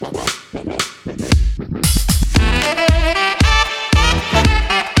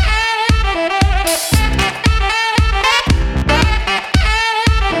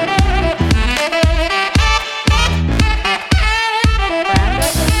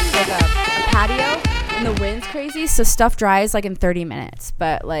crazy, so stuff dries like in 30 minutes.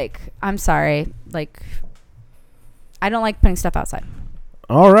 But like, I'm sorry, like, I don't like putting stuff outside.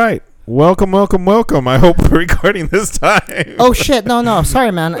 All right. Welcome. I hope we're recording this time. Oh shit! No.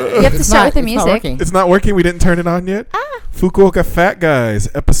 Sorry, man. You have to start with the music. It's not working. We didn't turn it on yet. Fukuoka Fat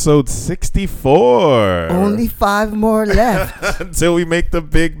Guys, episode 64. Only 5 more left. Until we make the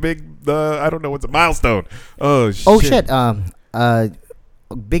big. I don't know what's a milestone. Oh shit.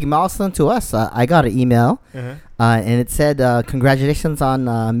 Big milestone to us. I got an email, and it said, "Congratulations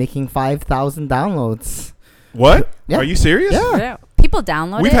on making 5,000 downloads." What? Yeah. Are you serious? Yeah. People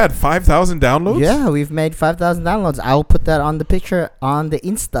download We've it. had 5,000 downloads? Yeah, we've made 5,000 downloads. I'll put that on the picture on the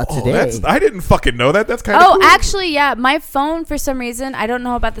Insta today. I didn't fucking know that. That's kind of cool. Actually, yeah. My phone, for some reason, I don't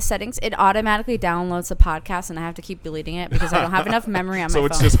know about the settings. It automatically downloads the podcast, and I have to keep deleting it because I don't have enough memory on my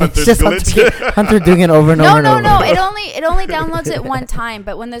phone. So it's just Hunter's glitch? Hunter doing it over and over and over. No. It only downloads it one time,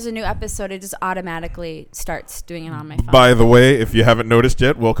 but when there's a new episode, it just automatically starts doing it on my phone. By the way, if you haven't noticed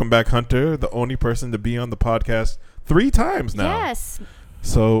yet, welcome back, Hunter, the only person to be on the podcast 3 times now. Yes.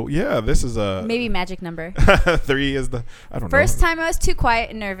 So, yeah, this is a... Maybe magic number. 3 is the... I don't know. First time I was too quiet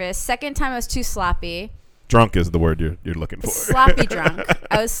and nervous. Second time I was too sloppy. Drunk is the word you're looking for. Sloppy drunk.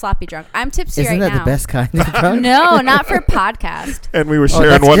 I was sloppy drunk. I'm tipsy right now. Isn't that the best kind of drunk? No, not for podcast. And we were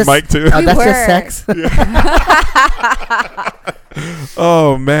sharing one mic, too. Oh, that's just sex?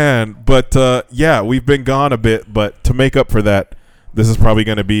 Oh, man. But, yeah, we've been gone a bit. But to make up for that, this is probably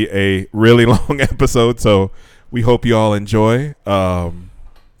going to be a really long episode. So we hope you all enjoy.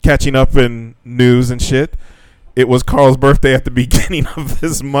 Catching up in news and shit. It was Carl's birthday at the beginning of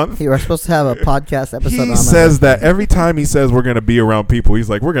this month. You were supposed to have a podcast episode. He says that every time he says we're going to be around people, he's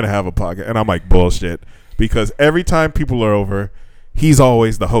like, we're going to have a podcast. And I'm like, bullshit. Because every time people are over, he's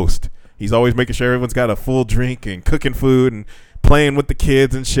always the host. He's always making sure everyone's got a full drink and cooking food and playing with the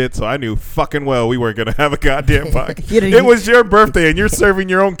kids and shit. So I knew fucking well we weren't going to have a goddamn podcast. It was your birthday and you're serving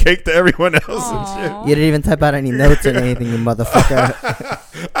your own cake to everyone else and shit. You didn't even type out any notes or anything, you motherfucker.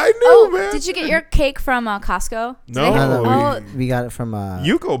 I knew, man. Did you get your cake from Costco? No. We got it from...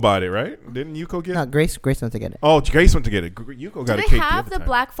 Yuko bought it, right? Didn't Yuko get it? No, Grace went to get it. Oh, Grace went to get it. Yuko got a cake. Do they have the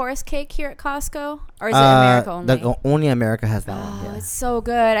Black Forest cake here at Costco? Or is it America only? Only America has that one, yeah. It's so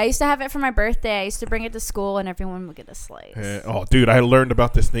good. I used to have it for my birthday. I used to bring it to school and everyone would get a slice. Oh, dude, I learned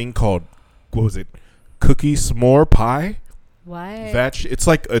about this thing called, what was it? Cookie s'more pie? What? It's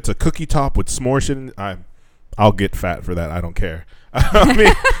like, it's a cookie top with s'more shit in. I'll get fat for that. I don't care. I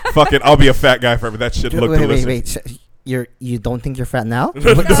mean, fuck it. I'll be a fat guy forever. That shit look delicious. Wait. You don't think you're fat now?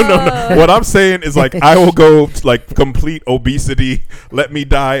 No. What I'm saying is, like, I will go like complete obesity. Let me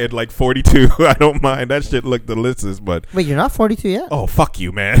die at like 42. I don't mind. That shit look delicious. But wait, you're not 42 yet? Oh, fuck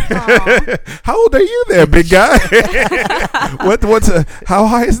you, man. How old are you there, big guy? How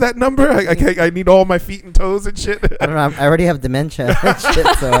high is that number? I need all my feet and toes and shit. I don't know. I already have dementia and shit,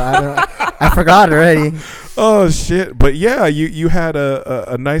 so I forgot already. Oh shit. But yeah, you had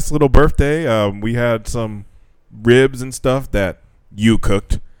a nice little birthday. We had some ribs and stuff that you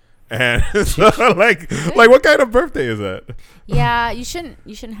cooked, and like what kind of birthday is that? Yeah, you shouldn't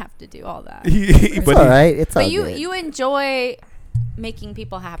have to do all that. It's all right. It's all but good. you enjoy making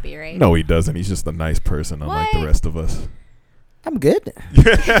people happy, right? No, he doesn't. He's just a nice person, unlike the rest of us. I'm good.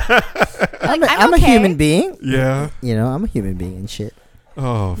 I'm a okay. human being. Yeah. I'm a human being and shit.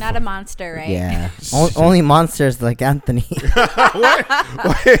 Oh, not a monster, right? Yeah. Only monsters like Anthony.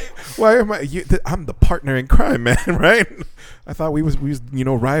 Why am I? I'm the partner in crime, man. Right? I thought we was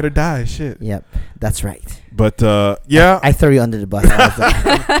ride or die shit. Yep, that's right. But yeah, I threw you under the bus.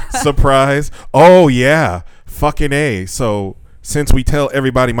 Surprise! Oh yeah, fucking A. So since we tell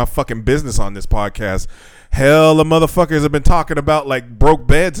everybody my fucking business on this podcast, hell, the motherfuckers have been talking about like broke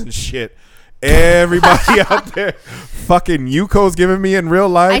beds and shit. Everybody out there, fucking Yuko's giving me in real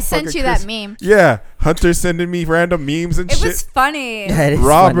life. I sent you that meme. Yeah, Hunter's sending me random memes and shit. It was funny. Yeah, it is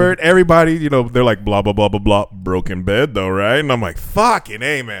Robert, funny. everybody, they're like blah blah blah blah blah. Broken bed though, right? And I'm like, fucking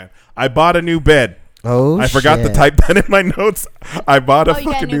A, man. I bought a new bed. Oh, I forgot to type that in my notes. I bought a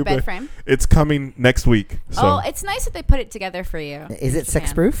fucking new bed frame. It's coming next week. So. Oh, it's nice that they put it together for you. Is it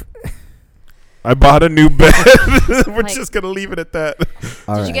sex proof? I bought a new bed. We're just going to leave it at that.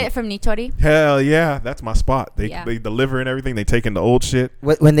 Did you get it from Nitori? Hell yeah. That's my spot. They deliver and everything. They take in the old shit.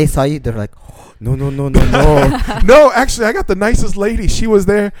 When they saw you, they're like, oh, no. No, actually, I got the nicest lady. She was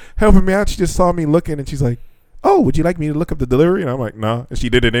there helping me out. She just saw me looking and she's like, oh, would you like me to look up the delivery? And I'm like, no. And she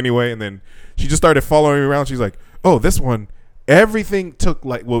did it anyway. And then she just started following me around. She's like, oh, this one. Everything took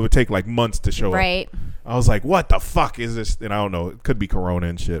would take like months to show up. Right. I was like, what the fuck is this? And I don't know. It could be Corona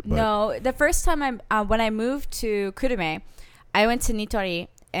and shit. But. No, the first time when I moved to Kurume, I went to Nitori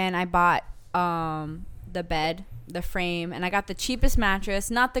and I bought the bed, the frame, and I got the cheapest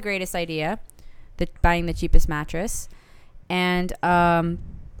mattress. Not the greatest idea, buying the cheapest mattress. And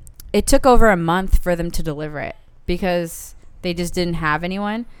it took over a month for them to deliver it because they just didn't have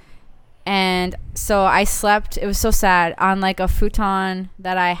anyone. And so I slept, it was so sad, on like a futon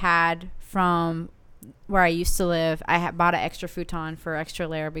that I had from where I used to live. I had bought an extra futon for extra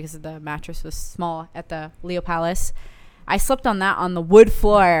layer because the mattress was small at the Leo Palace. I slept on that on the wood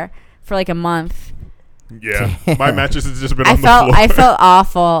floor for like a month. Yeah, my mattress has just been on the floor. I felt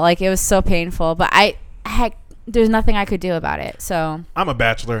awful. Like, it was so painful. But there's nothing I could do about it. So I'm a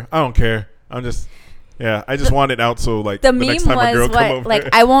bachelor. I don't care. I just want it out so like the next meme time a girl was come over. like,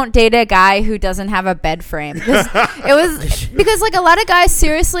 I won't date a guy who doesn't have a bed frame. Because it was because like a lot of guys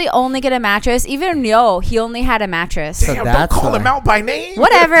seriously only get a mattress. Even Yo, he only had a mattress. So Damn, that's don't call why. him out by name.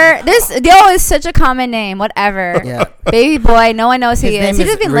 Whatever. Yo is such a common name. Whatever. Yeah. Baby boy, no one knows who His he name is. He is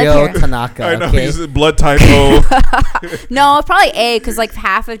doesn't even Ryo live here. Tanaka. I know, Okay. he's a blood type O. No, probably A, because like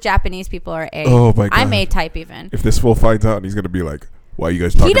half of Japanese people are A. Oh my god. I'm A type even. If this fool finds out, and he's gonna be like, "Why are you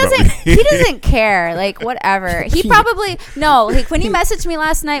guys talking He about doesn't. me?" He doesn't care. Like, whatever. He probably no. Like, when he messaged me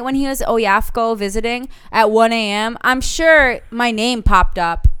last night when he was Oyafko visiting at 1 a.m., I'm sure my name popped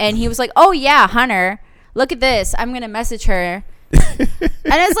up, and he was like, "Oh yeah, Hunter, look at this. I'm gonna message her."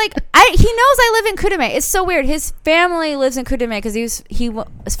 And it's like he knows I live in Kudame. It's so weird. His family lives in Kudame because he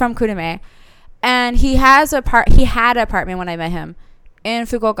was from Kudame, and he had an apartment when I met him in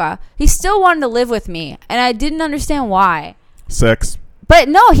Fukuoka. He still wanted to live with me, and I didn't understand why. Sex. But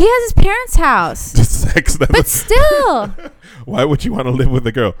no, he has his parents' house. Just sex. But still. Why would you want to live with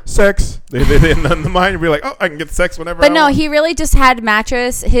a girl? Sex. They didn't mind. You'd be like, oh, I can get sex whenever. But I no, want. he really just had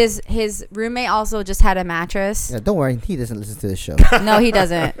mattress. His roommate also just had a mattress. Yeah, don't worry, he doesn't listen to this show. No, he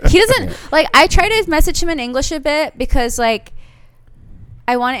doesn't. He doesn't. Like, I try to message him in English a bit because, like,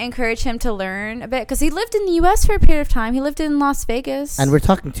 I want to encourage him to learn a bit because he lived in the U.S. for a period of time. He lived in Las Vegas. And we're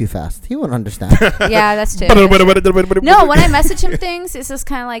talking too fast. He won't understand. Yeah, that's true. No, when I message him things, it's just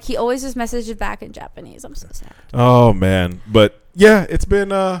kind of like he always just messages back in Japanese. I'm so sad. Oh man, but yeah, it's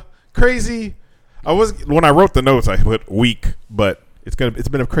been crazy. When I wrote the notes, I put week, but it's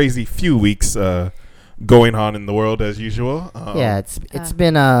been a crazy few weeks going on in the world as usual. Yeah, it's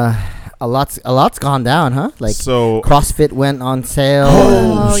been a lot's gone down, huh? Like, so CrossFit went on sale.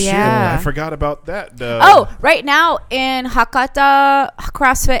 Oh, shit, yeah. I forgot about that. Right now in Hakata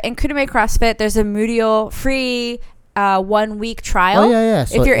CrossFit and Kudame CrossFit, there's a Murio free 1 week trial. Oh, yeah.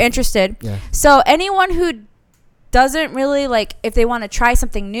 So if you're interested. Yeah. So anyone who doesn't really like, if they want to try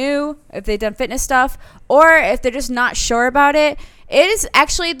something new, if they've done fitness stuff, or if they're just not sure about it, it is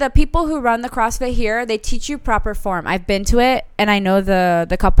actually the people who run the CrossFit here. They teach you proper form. I've been to it, and I know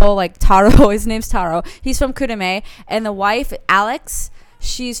the couple, like Taro. His name's Taro. He's from Kudame, and the wife Alex.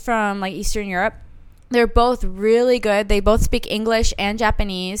 She's from like Eastern Europe. They're both really good. They both speak English and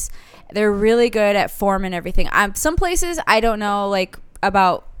Japanese. They're really good at form and everything. Some places I don't know like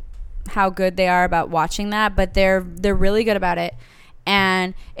about how good they are about watching that, but they're really good about it.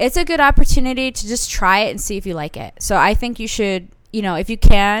 And it's a good opportunity to just try it and see if you like it. So I think you should, if you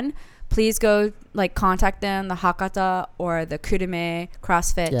can, please go like contact them, the Hakata or the Kudame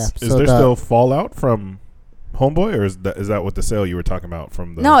CrossFit. Yeah. is there still fallout from Homeboy, or is that what the sale you were talking about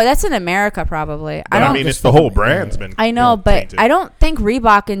from the? No, that's in America probably. I mean, it's the whole brand's been. I know, but tainted. I don't think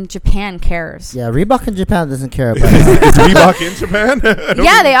Reebok in Japan cares. Yeah, Reebok in Japan doesn't care about Is that. Reebok in Japan?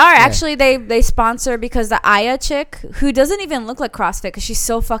 Yeah, they are. Actually, they sponsor because the Aya chick, who doesn't even look like CrossFit because she's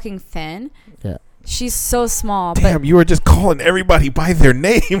so fucking thin. Yeah. She's so small. Damn, you were just calling everybody by their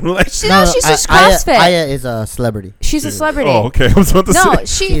name. Like, She's just CrossFit. Aya is a celebrity. She's a celebrity. Oh, okay. I was about to say.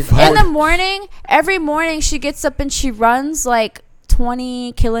 She's in the morning, every morning she gets up and she runs like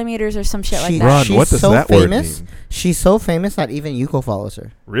 20 kilometers or some shit like that. Run. She's What does so that word famous. mean? She's so famous that even Yuko follows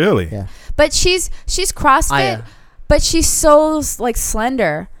her. Really? Yeah. But she's CrossFit, Aya. but she's so like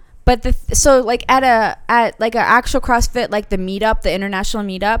slender. But so like at like an actual CrossFit, like the meetup, the international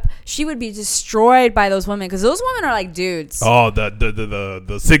meetup, she would be destroyed by those women because those women are like dudes. Oh,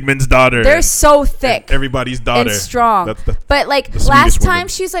 the Sigmund's daughter. They're so thick. And everybody's daughter. And strong. But like the Swedish last time woman.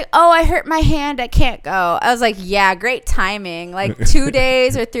 she's like, oh, I hurt my hand, I can't go. I was like, yeah, great timing. Like 2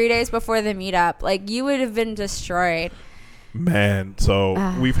 days or 3 days before the meetup, like you would have been destroyed. Man, so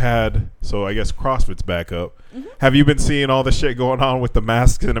we've had, I guess CrossFit's back up. Mm-hmm. Have you been seeing all the shit going on with the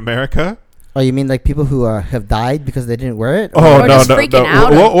masks in America? Oh, you mean like people who have died because they didn't wear it? Oh, Or no. just freaking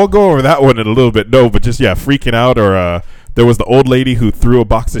out? We'll go over that one in a little bit. No, but just, freaking out. Or there was the old lady who threw a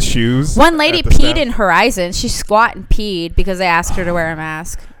box of shoes. One lady at the peed staff. in Horizon. She squat and peed because they asked her to wear a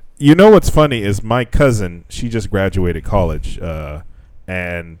mask. You know what's funny is my cousin, she just graduated college,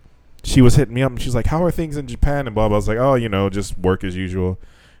 and she was hitting me up and she's like, how are things in Japan and blah blah. I was like, oh, just work as usual.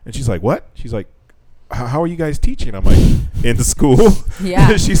 And she's like, what? She's like, how are you guys teaching? I'm like, in the school.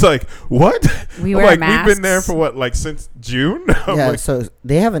 Yeah. She's like, what? We I'm wear like, masks. we've been there for what, like since June? I'm Yeah, like, so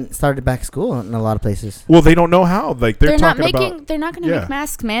they haven't started back school in a lot of places. well, they don't know how. Like they're not talking making. about. They're not going to yeah. make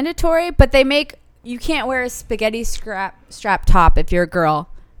masks mandatory, but they make. You can't wear a spaghetti strap top if you're a girl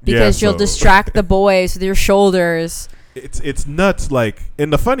because you'll distract the boys with your shoulders. It's nuts. Like,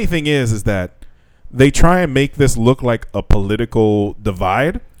 and the funny thing is that they try and make this look like a political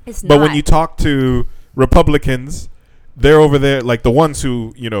divide. It's But not. when you talk to Republicans, they're over there, like the ones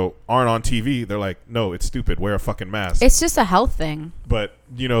who, aren't on TV, they're like, no, it's stupid. Wear a fucking mask. It's just a health thing. But,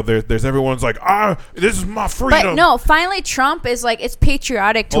 there's everyone's like, this is my freedom. But no, finally Trump is like, it's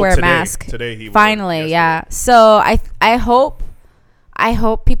patriotic to wear a mask. Today he finally, yeah. So I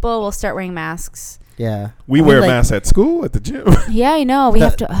hope people will start wearing masks. Yeah. We wear masks at school, at the gym. Yeah, I know. We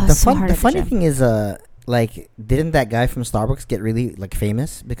have to. Oh, The funny thing is, didn't that guy from Starbucks get really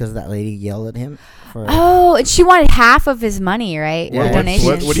famous because that lady yelled at him? Oh, and she wanted half of his money, right? Yeah. The donation.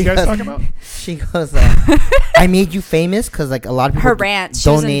 What are you guys talking about? She goes, I made you famous because a lot of people Her rant. She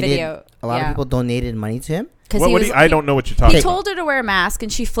was in donated. video. A lot of people donated money to him. I don't know what you're talking He about. told her to wear a mask,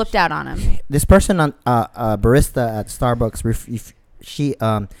 and she flipped out on him. This person on barista at Starbucks,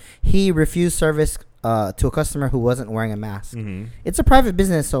 he refused service to a customer who wasn't wearing a mask. Mm-hmm. It's a private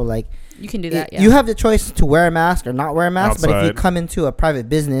business, so You can do that. Yeah. you have the choice to wear a mask or not wear a mask. But if you Outside. come into a private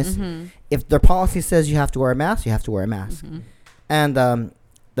business, if their policy says you have to wear a mask, you have to wear a mask. And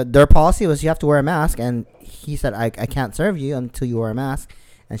their policy was you have to wear a mask, and he said I can't serve you until you wear a mask.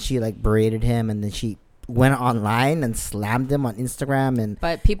 And she berated him, and then she went online and slammed him on Instagram and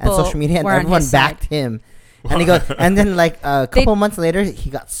people social media, and were on everyone his side. backed him. And he goes, and then a couple months later, he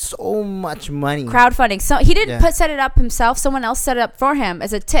got so much money. Crowdfunding. So he didn't set it up himself. Someone else set it up for him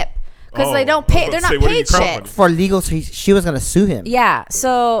as a tip because they don't pay. They're not paid shit. For legal, so she was gonna sue him. Yeah.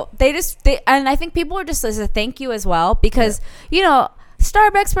 So and I think people are just as a thank you as well because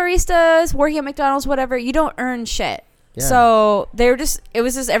Starbucks baristas working at McDonald's, whatever. You don't earn shit. Yeah. So it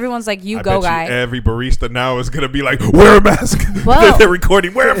was just everyone's like, you go, guy. Every barista now is gonna be like, wear a mask. Well, they're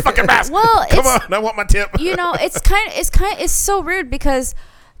recording, wear a fucking mask. Well, come on, I want my tip. It's so rude because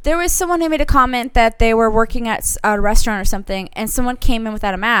there was someone who made a comment that they were working at a restaurant or something, and someone came in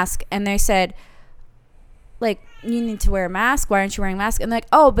without a mask, and they said, like, you need to wear a mask. Why aren't you wearing a mask? And they're like,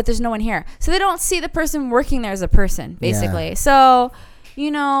 oh, but there's no one here, so they don't see the person working there as a person, basically. Yeah. So,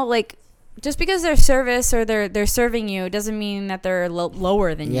 just because they're service or they're serving you doesn't mean that they're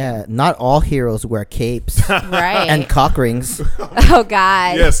lower than you. Yeah, not all heroes wear capes Right. and cock rings. Oh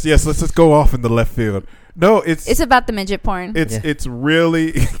God. Yes. Let's just go off in the left field. No, it's about the midget porn. It's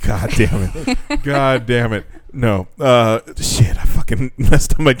really God damn it. No. Shit, I fucking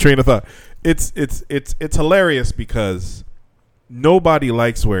messed up my train of thought. It's hilarious because nobody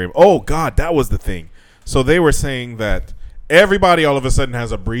likes wearing. Oh God, that was the thing. So they were saying that everybody all of a sudden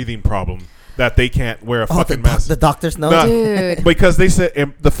has a breathing problem that they can't wear a fucking mask. The doctors know. Nah, Dude. because they said,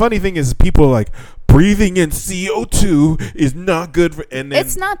 and the funny thing is people are like, breathing in CO2 is not good for, and then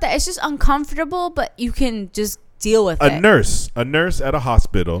It's not that. It's just uncomfortable, but you can just deal with it. a nurse at a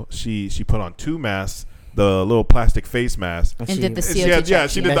hospital, she put on 2 masks, the little plastic face mask. And did the CO2 check.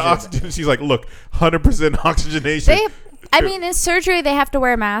 She did the oxygen. She's like, look, 100% oxygenation. In surgery they have to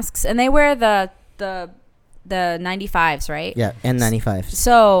wear masks, and they wear the 95s, right? Yeah, N95s.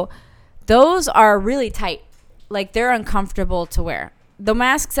 So those are really tight. Like, they're uncomfortable to wear. The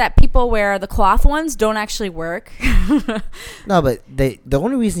masks that people wear, the cloth ones, don't actually work. No, but the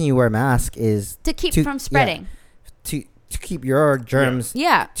only reason you wear a mask is to keep from spreading. To keep your germs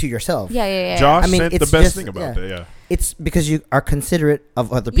Yeah. to yourself. Yeah. Josh I mean, sent the it's best just- thing about yeah. that. Yeah. It's because you are considerate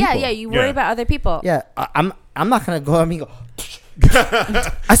of other people. Yeah, you worry Yeah. about other people. Yeah, I'm not gonna go. Go.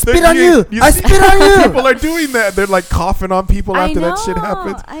 I spit on you. I see- spit on you. People are doing that. They're like coughing on people after that shit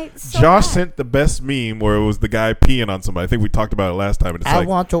happens. Josh sent the best meme where it was the guy peeing on somebody. I think we talked about it last time. And it's I like,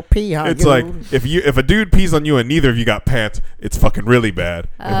 want to pee on it's you. like if a dude pees on you and neither of you got pants, it's fucking really bad.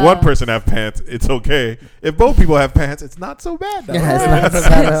 If one person have pants, it's okay. If both people have pants, it's not so bad. Though. Yeah, it's not so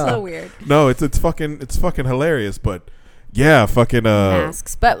bad at all. so weird. No, it's fucking hilarious. But yeah, fucking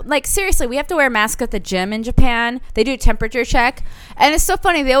masks. But like, seriously, we have to wear masks at the gym in Japan. They do a temperature check, and it's so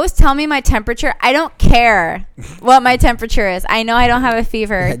funny. They always tell me my temperature. I don't care what my temperature is. I know I don't have a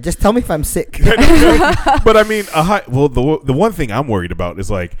fever. Yeah, just tell me if I'm sick. But I mean, the one thing I'm worried about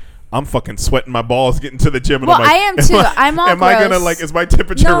is like, I'm fucking sweating my balls getting to the gym. And Well, I'm like, I am too. I'm all Am I gonna gross. like? Is my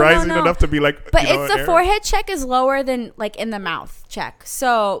temperature No, rising no. enough to be like? But you know, it's the air? forehead check is lower than like in the mouth check.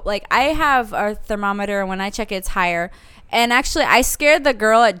 So like, I have a thermometer, and when I check it, it's higher. And actually, I scared the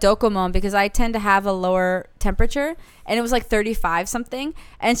girl at Docomo because I tend to have a lower temperature. And it was like 35 something.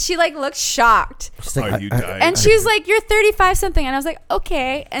 And she like looked shocked. She's like, Are you dying? And she's like, "You're 35 something." And I was like,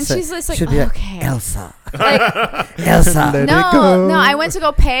 "Okay." And so she's just like, should be "Okay." Elsa. Like, Elsa. Let it no, go. no. I went to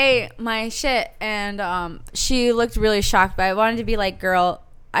go pay my shit, and she looked really shocked. But I wanted to be like, "Girl,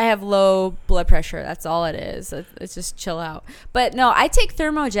 I have low blood pressure. That's all it is. It's just chill out." But no, I take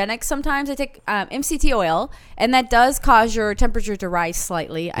thermogenics sometimes. I take MCT oil, and that does cause your temperature to rise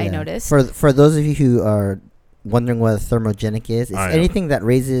slightly. I noticed. For those of you who are wondering what a thermogenic is, it's I am. anything that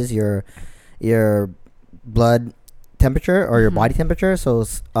raises your blood temperature or your body temperature. So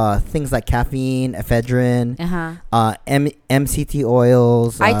things like caffeine, ephedrine, MCT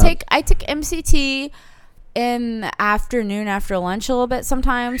oils. I take MCT in the afternoon after lunch a little bit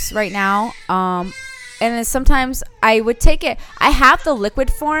sometimes right now. And then sometimes I would take it. I have the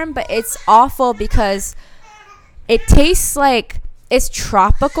liquid form, but it's awful because it tastes like it's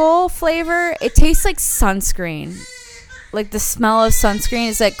tropical flavor. It tastes like sunscreen. Like the smell of sunscreen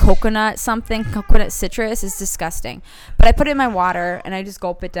is like coconut citrus is disgusting. But I put it in my water and I just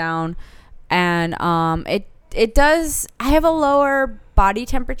gulp it down, and it does. I have a lower body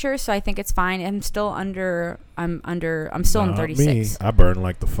temperature, so I think it's fine. I'm still in 36. Me. I burn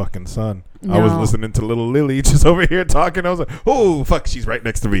like the fucking sun. No. I was listening to little Lily just over here talking. I was like, "Oh fuck, she's right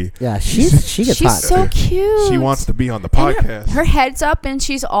next to me." Yeah, she gets She's hot. so cute. She wants to be on the And podcast. her head's up and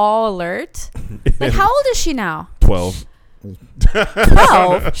she's all alert. Like, how old is she now? 12.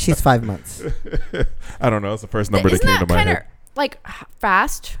 12. She's 5 months. I don't know. It's the first number Isn't that came to that my kind of head. like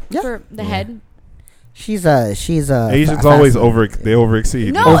fast Yeah. for the Yeah. head? She's Asians fast- always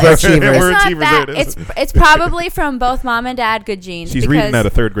overexceed. No, it's Overachievers. not Overachievers, that. there it is. It's probably from both mom and dad good genes. She's reading at a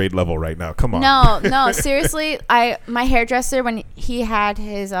third grade level right now. Come on. No, seriously. My hairdresser, when he had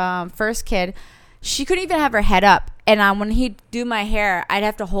his first kid, she couldn't even have her head up, and when he'd do my hair, I'd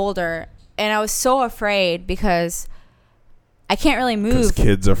have to hold her, and I was so afraid because I can't really Because move.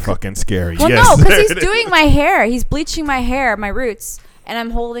 kids are fucking scary. Well, yes. no, because he's doing my hair. He's bleaching my hair, my roots, and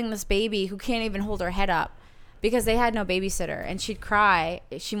I'm holding this baby who can't even hold her head up because they had no babysitter, and she'd cry.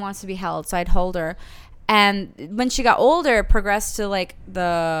 She wants to be held, so I'd hold her. And when she got older, it progressed to like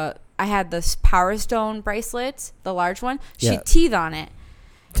I had this Power Stone bracelet, the large one. Yeah. She'd teeth on it.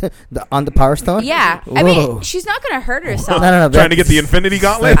 on the Power Stone. Yeah, I Whoa. mean, she's not gonna hurt herself. No, Trying to get the Infinity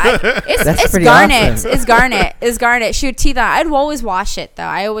Gauntlet. It's That's pretty garnet. awesome. It's garnet. It's garnet. She would teeth on. I'd always wash it though.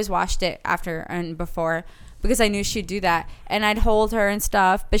 I always washed it after and before because I knew she'd do that, and I'd hold her and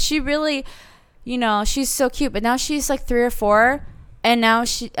stuff. But she really, she's so cute. But now she's like 3 or 4, and now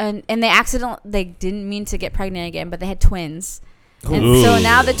and they didn't mean to get pregnant again, but they had twins. And so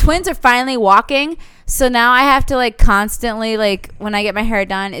now the twins are finally walking. So now I have to like constantly like when I get my hair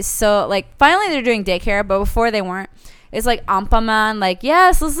done is so like finally they're doing daycare, but before they weren't. It's like Ampaman, like,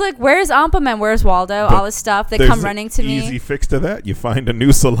 yes, let's look, where's Ampaman? Where's Waldo? But all this stuff. They There's come an running to me. Easy fix to that. You find a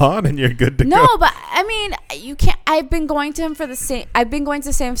new salon and you're good to go. No, but I mean, you can't. I've been going to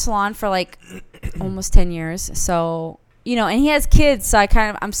the same salon for like almost 10 years. So, and he has kids, so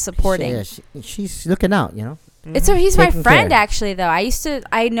I'm supporting. She's looking out, He's my Taking friend care. actually though.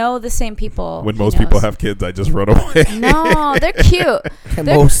 I know the same people. When he most people knows. have kids, I just run away. No, they're cute.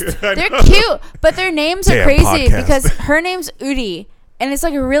 Most. They're cute, but their names are Damn crazy podcast. because her name's Udi, and it's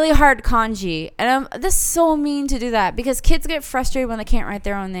like a really hard kanji. And this is so mean to do that because kids get frustrated when they can't write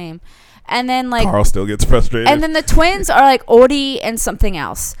their own name. And then like, Carl still gets frustrated. and then the twins are like Odi and something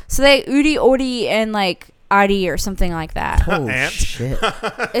else. So they Udi, Odi, and like Adi or something like that. Oh Ant? shit!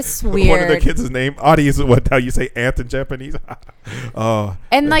 It's One of weird. the kids' name, Adi, is how you say ant in Japanese. Oh,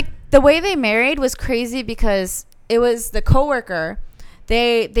 And like the way they married was crazy because it was the coworker.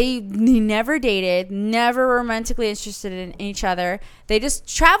 They never dated, never romantically interested in each other. They just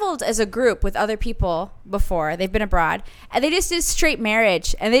traveled as a group with other people before. They've been abroad. And they just did straight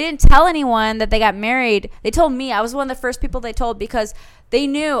marriage. And they didn't tell anyone that they got married. They told me. I was one of the first people they told because they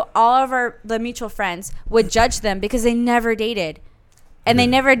knew all of the mutual friends would judge them because they never dated. And they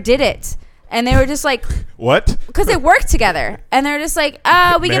never did it. And they were just like, what? because they work together, and they're just like,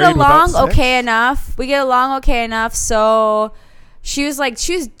 we get Married along without sex? okay enough. We get along okay enough. So she was like,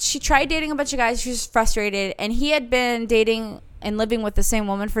 she tried dating a bunch of guys. She was frustrated, and he had been dating and living with the same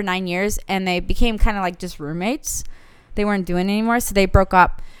woman for 9 years, and they became kind of like just roommates. They weren't doing it anymore, so they broke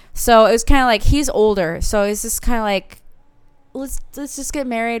up. So it was kind of like he's older, so it's just kind of like, let's just get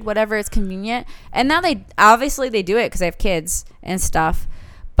married, whatever is convenient. And now they do it because they have kids and stuff.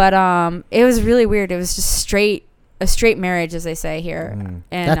 But it was really weird. It was just straight a straight marriage, as they say here.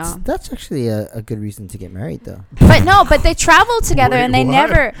 And That's actually a good reason to get married, though. but they travel together and they what?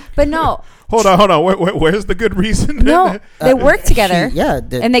 never. But no, Hold on. Where's the good reason? no, they work together.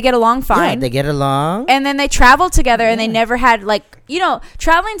 And they get along fine. they get along. And then they travel together, and they never had, like,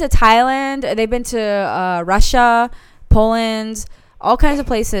 traveling to Thailand. They've been to Russia, Poland, all kinds of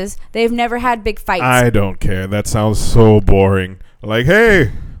places. They've never had big fights. I don't care. That sounds so boring. Like,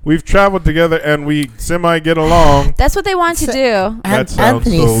 hey, we've traveled together and we semi get along. That's what they want to do. That sounds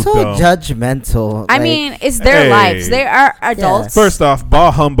Anthony is so dumb. judgmental. I mean, it's their lives. They are adults. First off,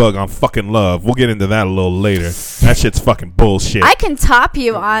 bah humbug on fucking love. We'll get into that a little later. That shit's fucking bullshit. I can top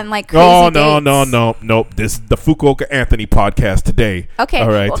you on, like, crazy Nope. This is the Fukuoka Anthony podcast today. Okay. All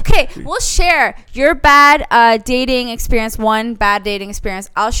right. Okay. We'll share your bad dating experience. One bad dating experience.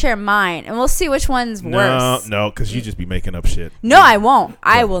 I'll share mine, and we'll see which one's worse. No, because you just be making up shit. No, I won't.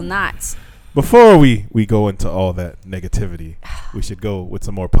 I will not. Before we go into all that negativity, we should go with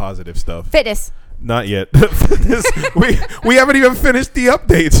some more positive stuff. Fitness. Not yet. we haven't even finished the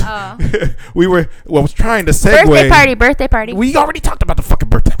updates. Oh. I was trying to segue. Birthday party. We already talked about the fucking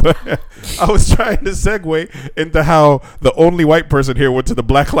birthday. I was trying to segue into how the only white person here went to the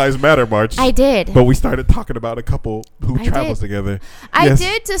Black Lives Matter march. I did. But we started talking about a couple who travels together. I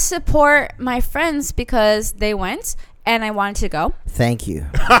did to support my friends because they went. And I wanted to go. Thank you.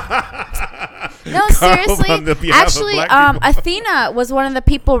 No, seriously. Actually, Athena was one of the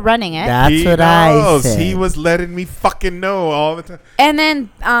people running it. That's what I said. He was letting me fucking know all the time. And then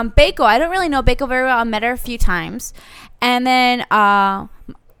Beiko. I don't really know Beiko very well. I met her a few times. And then my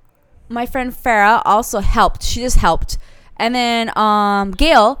friend Farah also helped. She just helped. And then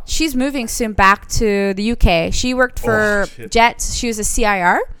Gail, she's moving soon back to the UK. She worked for Jets. She was a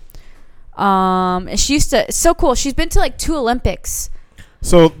CIR. And she used to, it's so cool. She's been to like 2 Olympics.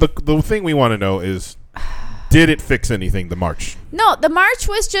 So the thing we want to know is, did it fix anything, the march? No, the march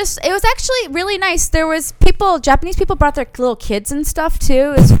was just, it was actually really nice. There was Japanese people brought their little kids and stuff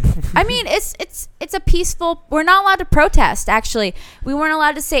too. It's a peaceful, we're not allowed to protest, actually. We weren't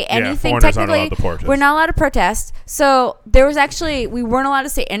allowed to say anything technically. Aren't allowed to protest. We're not allowed to protest. So we weren't allowed to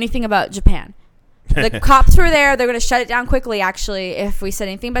say anything about Japan. The cops were there. They're going to shut it down quickly, actually, if we said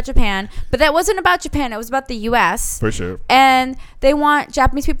anything about Japan. But that wasn't about Japan. It was about the U.S. For sure. And they want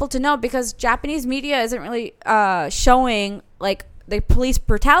Japanese people to know because Japanese media isn't really showing, like, the police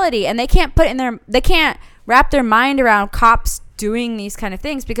brutality. And they can't they can't wrap their mind around cops doing these kind of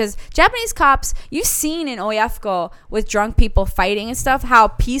things because Japanese cops, you've seen in Oyafko with drunk people fighting and stuff, how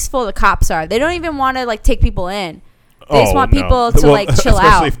peaceful the cops are. They don't even want to, like, take people in. They just want people to like chill out.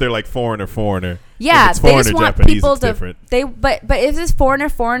 Especially if they're like foreigner. Yeah, they just want Japanese, people to. But if it's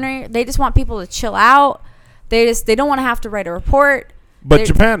foreigner, they just want people to chill out. They don't want to have to write a report. But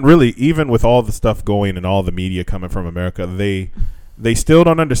Japan, really, even with all the stuff going and all the media coming from America, they still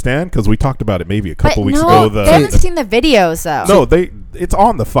don't understand because we talked about it maybe a couple weeks ago. They haven't seen the videos though. No, it's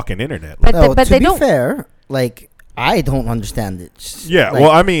on the fucking internet. But to they be don't. fair, like. I don't understand it. Yeah,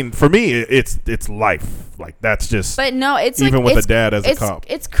 well, I mean, for me, it's life. Like that's just. But no, it's even like, with a dad as a cop.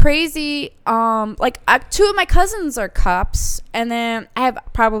 It's crazy. 2 of my cousins are cops, and then I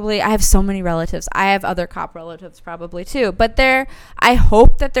have so many relatives. I have other cop relatives probably too, but I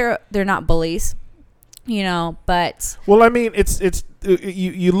hope that they're not bullies, But well, I mean, it's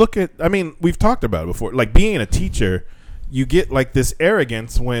you look at. I mean, we've talked about it before. Like being a teacher, you get like this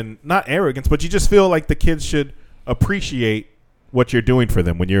arrogance not arrogance, but you just feel like the kids should appreciate what you're doing for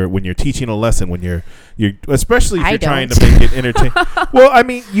them when you're teaching a lesson, when you're especially if you're trying to make it entertaining. Well, I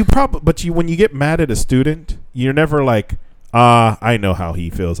mean, when you get mad at a student, you're never like, I know how he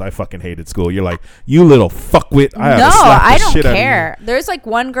feels. I fucking hated school. You're like, you little fuckwit. I don't care. There's like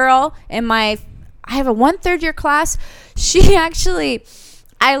one girl in I have a 1 3rd-year class. She actually,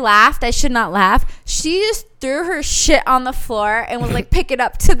 I laughed. I should not laugh. She just threw her shit on the floor and was like, pick it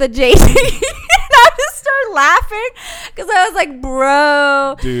up to the JD. I just started laughing because I was like,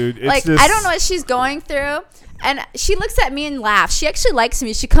 bro, dude, like I don't know what she's going through. And she looks at me and laughs. She actually likes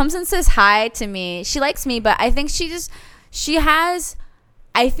me. She comes and says hi to me. She likes me, but I think she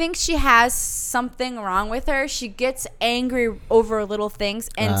has something wrong with her. She gets angry over little things,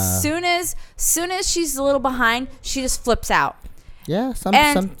 and soon as she's a little behind, she just flips out. Yeah, some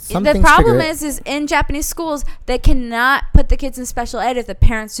the problem is in Japanese schools they cannot put the kids in special ed if the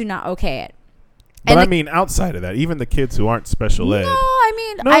parents do not okay it. But I mean, outside of that, even the kids who aren't special ed.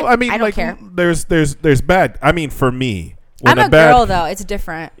 I don't like, care. There's bad. I mean, for me, I'm a girl though. It's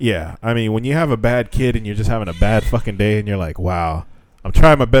different. Yeah, I mean, when you have a bad kid and you're just having a bad fucking day, and you're like, wow, I'm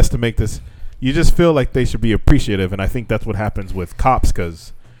trying my best to make this. You just feel like they should be appreciative, and I think that's what happens with cops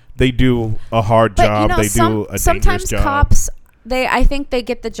because they do a hard But job. They do a sometimes dangerous job. cops, I think they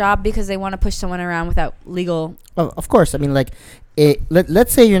get the job because they want to push someone around without legal. Oh, of course. I mean, like,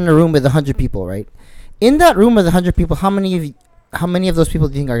 let's say you're in a room with 100 people, right? In that room with 100 people, how many of those people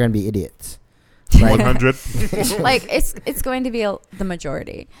do you think are going to be idiots? Right? 100. Like it's going to be the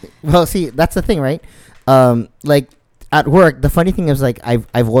majority. Well, see, that's the thing, right? Like at work, the funny thing is, like, I've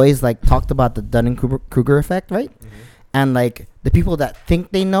always like talked about the Dunning-Kruger effect, right? Mm-hmm. And like the people that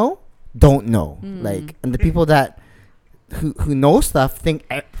think they know don't know, Mm. like, and the people that who know stuff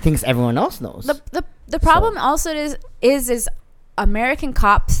thinks everyone else knows. The problem also is American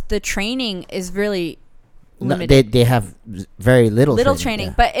cops. The training is really No, limited. they have very little training.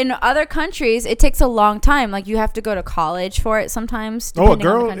 yeah. But in other countries, it takes a long time. Like you have to go to college for it sometimes. Oh, a Depending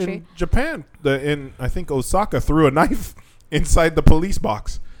on girl the country. in Japan, in I think Osaka, threw a knife inside the police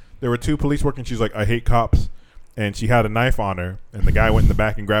box. There were 2 police working. She's like, I hate cops. And she had a knife on her. And the guy went in the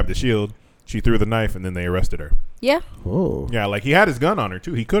back and grabbed the shield. She threw the knife, and then they arrested her. Yeah. Oh. Yeah, like he had his gun on her,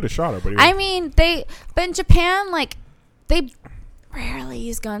 too. He could have shot her. But I mean, but in Japan, like, they rarely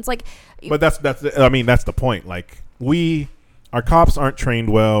use guns. Like, But that's the point. Like, our cops aren't trained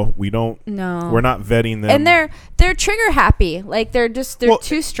well. We're not vetting them. and they're trigger happy. Like they're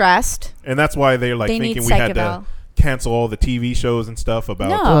too stressed. And that's why they're like They thinking need we had to psych-eval. cancel all the TV shows and stuff about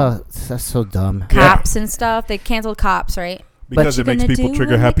No. Oh, that's so dumb. Cops and stuff. They canceled cops, right? because it makes people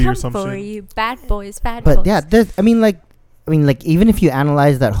trigger happy or something. For you, bad boys, bad But boys. yeah, I mean, like, even if you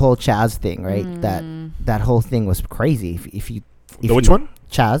analyze that whole Chaz thing, right? That whole thing was crazy. If Which one?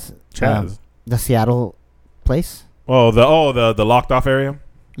 Chaz. Chaz. The Seattle place. Oh, the locked off area.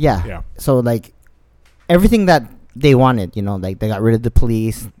 Yeah. Yeah. So like, everything that they wanted, like they got rid of the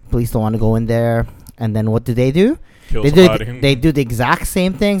police. Police don't want to go in there. And then what do? Kill somebody. They do the exact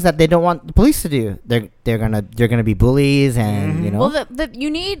same things that they don't want the police to do. They're gonna be bullies, and Mhm. Well,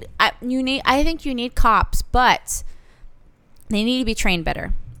 I think you need cops, but they need to be trained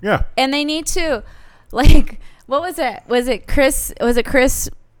better. Yeah. And they need to, like, what was it? Was it Chris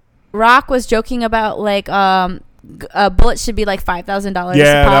Rock was joking about, like, a bullet should be like $5,000.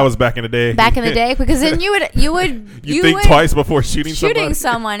 Yeah, that was back in the day. Back in the day, because then you would think twice before shooting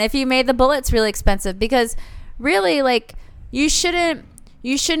someone if you made the bullets really expensive, because really, like, you shouldn't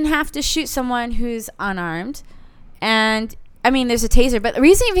have to shoot someone who's unarmed. And I mean, there's a taser, but the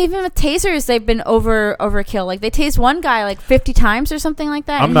reason even with tasers, they've been overkill. Like, they tased one guy like 50 times or something like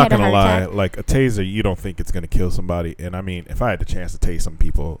that. I'm and not he had a gonna heart lie. attack. Like, a taser, you don't think it's gonna kill somebody, and I mean, if I had the chance to tase some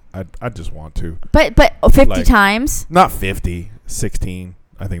people, I'd just want to. But 50 like, times. Not 50, 16.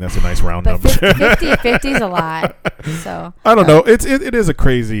 I think that's a nice round But number. 50 is a lot. So I don't know. It is a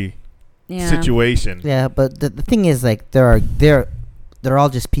crazy yeah. situation. Yeah, but the thing is, like, they're all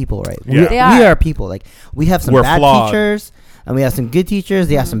just people, right? Yeah. We are people. Like, we have some We're bad flawed. teachers, and we have some good teachers.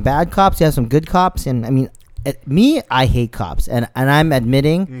 They have some bad cops. They have some good cops. And I mean, I hate cops, and I'm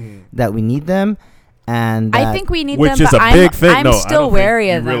admitting that we need them. And I think we need which them, is but a big thing. I'm No, I still don't wary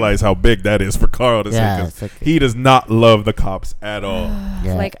think of you them. realize how big that is for Carl to say, Yeah, 'cause it's like, he does not love the cops at all.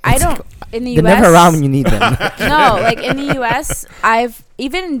 yeah. Like, I It's don't in the they're US. never around when you need them. No, like in the US, I've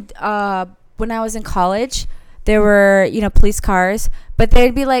even when I was in college, there were police cars, but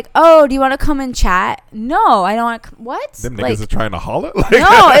they'd be like, "Oh, do you want to come and chat?" No, I don't want. What? Them Like, niggas are trying to holler. Like,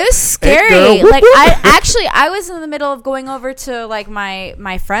 no, it was scary. girl, whoop, Like, whoop. I was in the middle of going over to, like,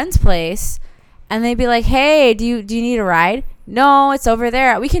 my friend's place, and they'd be like, "Hey, do you need a ride?" No, it's over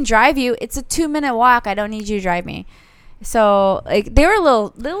there. We can drive you. It's a 2-minute walk. I don't need you to drive me. So, like, they were a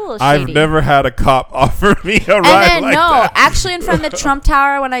little shady. I've never had a cop offer me a ride And then like no, that. actually, in front of the Trump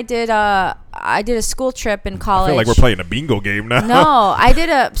Tower, when I did a school trip in I college. feel like we're playing a bingo game now. No, I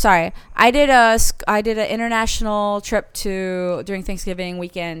did an international trip during Thanksgiving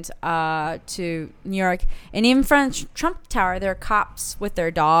weekend to New York, and even in front of Trump Tower, there are cops with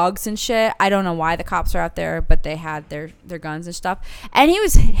their dogs and shit. I don't know why the cops are out there, but they had their guns and stuff. And he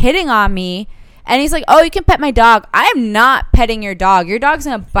was hitting on me. And he's like, "Oh, you can pet my dog." I am not petting your dog. Your dog's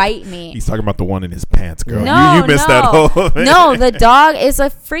gonna bite me. He's talking about the one in his pants, girl. No, you missed that whole thing. No, the dog is a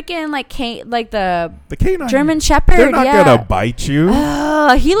freaking the canine. German Shepherd. They're not yeah. gonna bite you.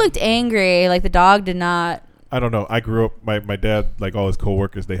 He looked angry. Like, the dog did not. I don't know. I grew up. My dad, like, all his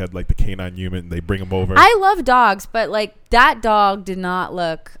coworkers, they had like the canine unit, and they bring him over. I love dogs, but, like, that dog did not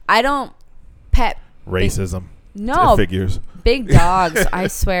look. I don't pet Racism. no It figures. big dogs. I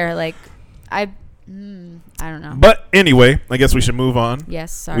swear. Like, I don't know. But anyway, I guess we should move on.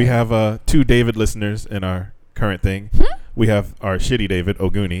 Yes, sorry. We have 2 David listeners in our current thing. We have our shitty David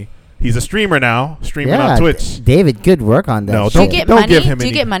Oguni, He's a streamer now, streaming Yeah, on Twitch. David, good work on that. No, shit. Do you don't- get don't money? give him Do you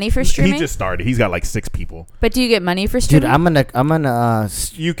any- get money for He streaming? just started. He's got like 6 people. But do you get money for Dude, streaming? I'm gonna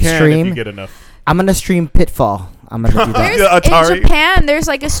You can stream. if you get enough. I'm gonna stream Pitfall. I'm gonna do that. There's, Yeah, Atari. in Japan, there's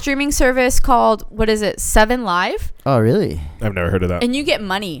like a streaming service called, what is it, 7 Live? Oh, really? I've never heard of that. And you get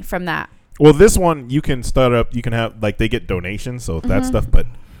money from that. Well, this one you can start up. You can have like they get donations, so that Mhm. stuff. But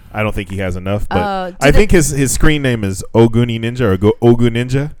I don't think he has enough. But Do I they- think his screen name is Oguni Ninja or Ogu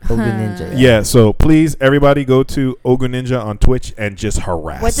Ninja. Ogun Ninja. Yeah. So please, everybody, go to Ogu Ninja on Twitch and just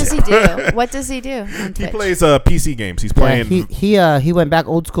harass. What does him. he do? What does he do on He Twitch? plays PC games. He's Yeah, playing. he went back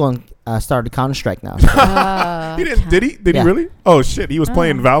old school and started Counter Strike now. He didn't. Did he? Did Yeah. he really? Oh shit! He was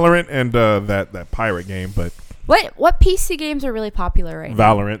playing Oh. Valorant and that pirate game, but What PC games are really popular right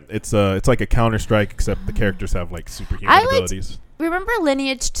now? Valorant. It's like a Counter Strike, except the characters have like superhuman I liked- abilities. Remember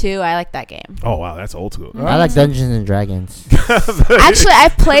Lineage 2? I like that game. Oh wow, that's old school. I like Dungeons and Dragons. Actually, I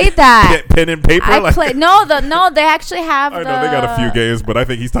played that. pen and paper. I like- played they actually have I know they got a few games, but I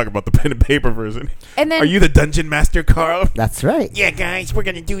think he's talking about the pen and paper version. And then Are you the dungeon master, Carl? That's right. Yeah, guys, we're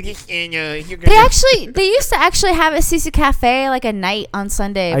gonna do this, and you're they used to actually have a CC Cafe like a night on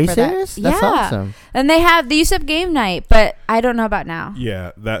Sunday. Are you for that. serious? That's yeah. awesome. And they used to have game night, but I don't know about now.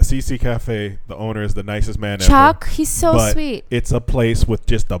 Yeah, that CC Cafe. The owner is the nicest man Chuck, ever. he's so But sweet. It's a place with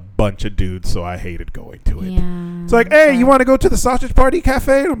just a bunch of dudes, so I hated going to it. Yeah. It's like, hey, you want to go to the sausage party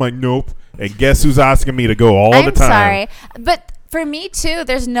cafe? And I'm like, nope. And guess who's asking me to go all the I'm time? sorry, but for me too,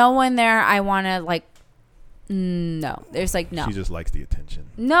 there's no one there. I want to like. No, there's like no. She just likes the attention.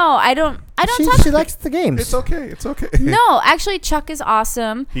 No, I don't. I don't She, talk. she likes the games. It's okay. It's okay. No, actually, Chuck is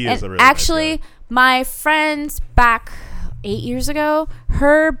awesome. He and is a really nice actually, guy. my friends back 8 years ago,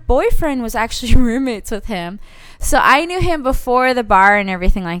 her boyfriend was actually roommates with him. So I knew him before the bar and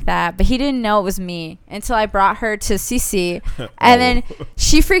everything like that, but he didn't know it was me until I brought her to CC, and then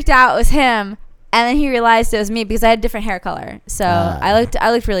she freaked out it was him, and then he realized it was me because I had a different hair color. So I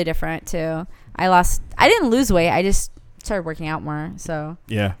looked really different too. I didn't lose weight. I just started working out more. So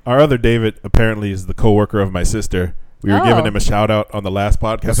Yeah. Our other David apparently is the coworker of my sister. We were giving him a shout out on the last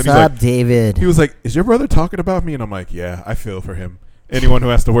podcast. What's and he's up, like, David? he was like, is your brother talking about me? And I'm like, yeah, I feel for him. Anyone who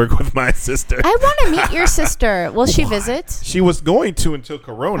has to work with my sister. I want to meet your sister. Will she Why? visit? She was going to until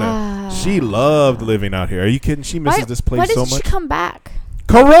Corona. She loved living out here. Are you kidding? She misses this place why so doesn't she much. come back?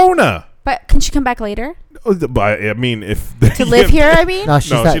 Corona. But can she come back later But I mean, if to live here? I mean, No,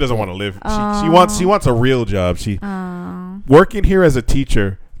 she's no, not- she doesn't want to live. Oh. She wants a real job. She oh, working here as a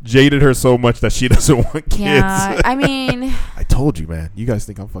teacher jaded her so much that she doesn't want kids. yeah. I mean, I told you, man. You guys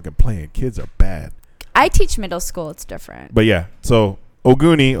think I'm fucking playing. Kids are bad. I teach middle school. It's different. But yeah, so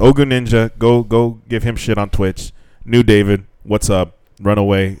Ogu Ninja, go give him shit on Twitch. New David, what's up? Run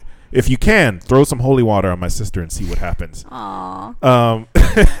away. If you can, throw some holy water on my sister and see what happens. Aw.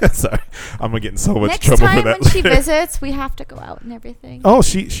 Sorry, I'm gonna get in so much Next trouble time for that. when she visits, we have to go out and everything. Oh,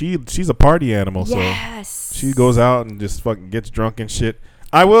 she's a party animal, yes. so she goes out and just fucking gets drunk and shit.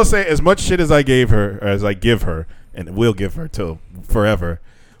 I will say, as much shit as I give her, and will give her till forever,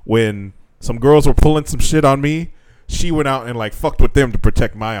 when some girls were pulling some shit on me, she went out and like fucked with them to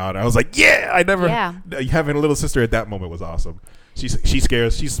protect my honor. I was like, yeah, having a little sister at that moment was awesome. She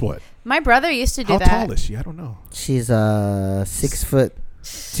scares. She's what? My brother used to do How that. tall is she? I don't know. She's 6 foot.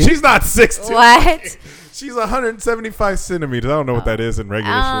 She's not 6'2". What? She's 175 centimeters. I don't know what that is in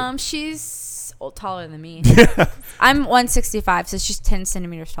regular She's taller than me. shit. I'm 165, so she's 10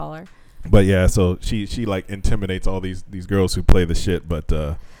 centimeters taller. But yeah, so she like intimidates all these girls who play the shit. But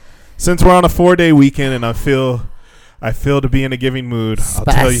since we're on a 4-day weekend and I feel to be in a giving mood,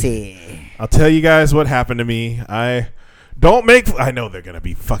 Spicy. I'll tell you guys what happened to me. I know they're gonna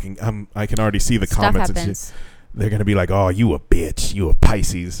be fucking. I can already see the Stuff comments and happens. shit. They're gonna be like, "Oh, you a bitch, you a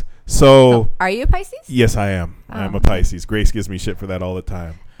Pisces." So Are you a Pisces? yes, I am. I'm Oh. a Pisces. Grace gives me shit for that all the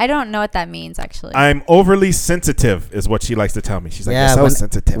time. I don't know what that means, actually. I'm overly sensitive, is what she likes to tell me. She's like, Yeah, "You're so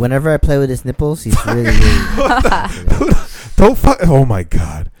sensitive." Whenever I play with his nipples, he's really, really. Don't fuck. Oh my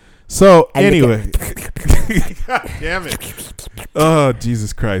god. So I lick anyway, God damn it. Oh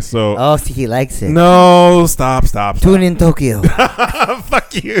Jesus Christ. So Oh, see, he likes it. no, stop. Tune in Tokyo.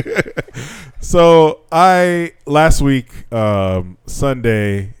 Fuck you. So last week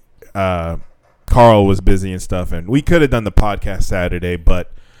Sunday, Carl was busy and stuff, and we could have done the podcast Saturday,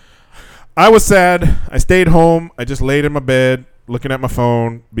 but I was sad. I stayed home. I just laid in my bed looking at my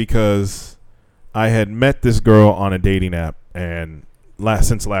phone because I had met this girl on a dating app and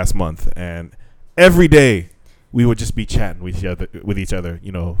since last month, and every day we would just be chatting with each other,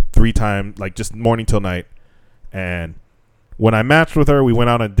 3 times, like just morning till night. And when I matched with her, we went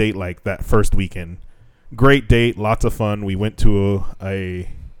on a date like that first weekend. Great date, lots of fun. We went to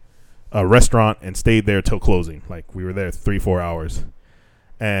a restaurant and stayed there till closing. Like we were there 3-4 hours,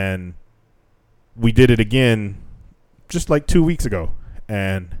 and we did it again just like 2 weeks ago.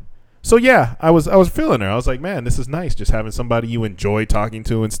 And so yeah, I was feeling her. I was like, man, this is nice, just having somebody you enjoy talking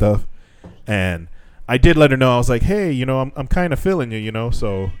to and stuff. And I did let her know. I was like, hey, you know, I'm kind of feeling you, you know,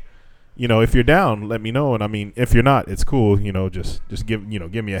 so, you know, if you're down, let me know. And I mean, if you're not, it's cool, you know, just give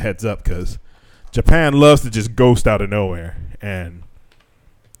me a heads up, because Japan loves to just ghost out of nowhere. And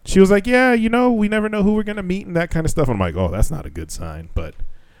she was like, yeah, you know, we never know who we're going to meet and that kind of stuff. I'm like, oh, that's not a good sign. But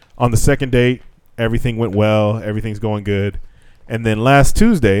on the second date, everything went well. Everything's going good. And then last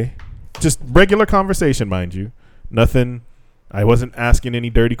Tuesday, just regular conversation, mind you. Nothing. I wasn't asking any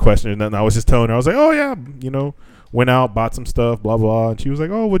dirty questions. Nothing. I was just telling her, I was like, oh, yeah, you know, went out, bought some stuff, blah, blah. And she was like,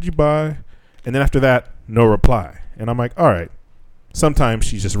 oh, what'd you buy? And then after that, no reply. And I'm like, all right. Sometimes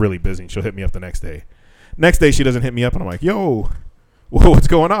she's just really busy and she'll hit me up the next day. Next day, she doesn't hit me up. And I'm like, yo, what's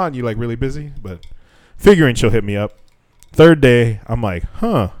going on? You like really busy? But figuring she'll hit me up. Third day, I'm like,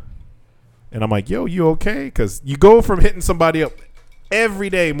 huh. And I'm like, yo, you okay? Because you go from hitting somebody up every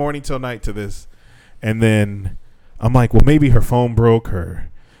day, morning till night, to this. And then I'm like, well, maybe her phone broke, or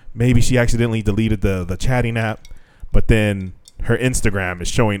maybe she accidentally deleted the chatting app. But then her Instagram is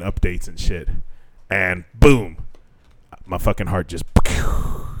showing updates and shit. And boom, my fucking heart just...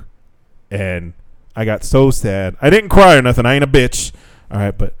 And I got so sad. I didn't cry or nothing. I ain't a bitch. All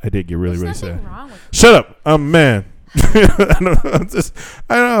right, but I did get really, really sad. Wrong with Shut up. I'm a man.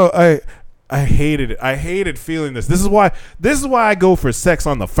 I hated it. I hated feeling this. This is why I go for sex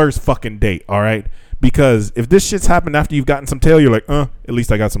on the first fucking date, all right? Because if this shit's happened after you've gotten some tail, you're like, at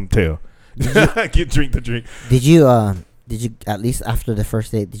least I got some tail. Drink the drink. Did you at least after the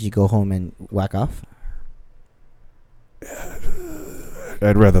first date, did you go home and whack off?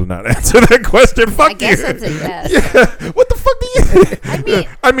 I'd rather not answer that question. Fuck I guess you. that's a yes. Yeah. What the fuck do you?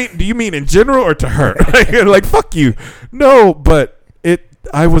 I mean, do you mean in general or to her? Like, fuck you. No, but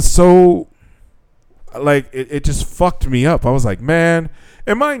I was so, like, it just fucked me up. I was like, man,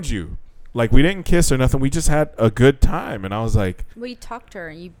 and mind you, like, we didn't kiss or nothing. We just had a good time, and I was like, well, you talked to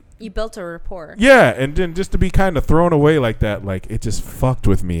her. You built a rapport. yeah, and then just to be kind of thrown away like that, like, it just fucked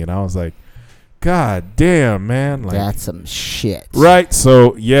with me, and I was like, God damn, man. Like, that's some shit. Right.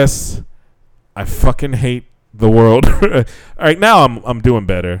 So, yes, I fucking hate the world. All right, now I'm doing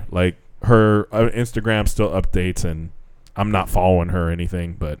better. Like, her Instagram still updates, and I'm not following her or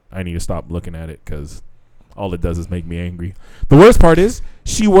anything, but I need to stop looking at it because all it does is make me angry. The worst part is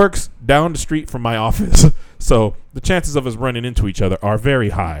she works down the street from my office. So the chances of us running into each other are very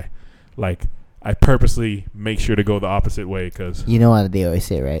high. Like, I purposely make sure to go the opposite way because... You know what they always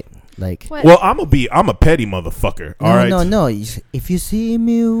say, right? Like, what? Well, I'm a petty motherfucker. No, all right. No. If you see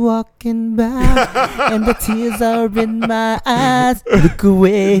me walking by and the tears are in my eyes, look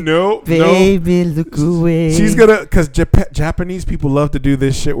away. No, baby, look away. She's gonna, because Japanese people love to do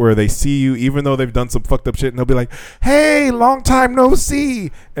this shit where they see you even though they've done some fucked up shit, and they'll be like, "Hey, long time no see,"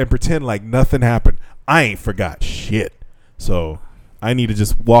 and pretend like nothing happened. I ain't forgot shit, so I need to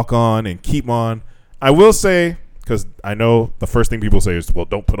just walk on and keep on. I will say, because I know the first thing people say is, well,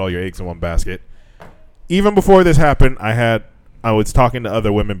 don't put all your eggs in one basket. Even before this happened, I was talking to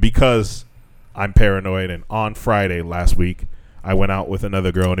other women because I'm paranoid. And on Friday last week, I went out with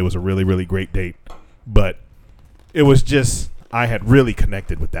another girl, and it was a really, really great date. But it was just, I had really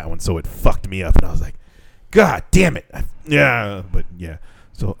connected with that one, so it fucked me up. And I was like, God damn it. Yeah. But yeah.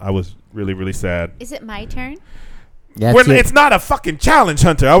 So I was really, really sad. Is it my turn? It's not a fucking challenge,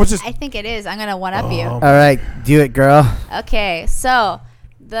 Hunter. I think it is. I'm going to one-up you. All right. Do it, girl. Okay. So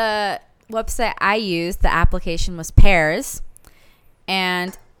the website I used, the application was Pairs.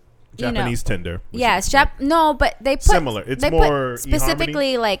 And Japanese Tinder. Yeah, it's no, but they put similar. It's more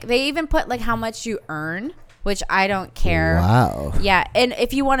specifically like they even put like how much you earn, which I don't care. Wow. Yeah, and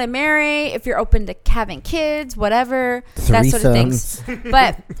if you want to marry, if you're open to having kids, whatever, that sort of things.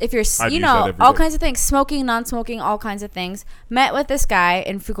 But if you're, all kinds of things, smoking, non-smoking, all kinds of things. Met with this guy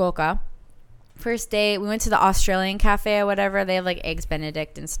in Fukuoka. First date, we went to the Australian cafe or whatever. They have like eggs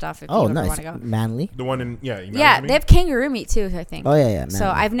Benedict and stuff. If you ever nice. want to go. Manly. The one in they have kangaroo meat too, I think. Oh yeah. Manly. So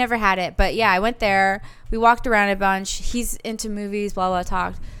I've never had it, but yeah, I went there. We walked around a bunch. He's into movies. Blah blah.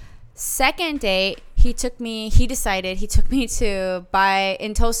 Talked. Second date, he took me to in Tosu.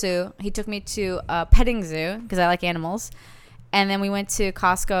 He took me to a petting zoo because I like animals, and then we went to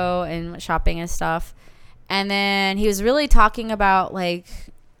Costco and shopping and stuff. And then he was really talking about like,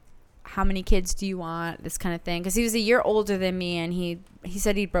 how many kids do you want, this kind of thing, because he was a year older than me, and he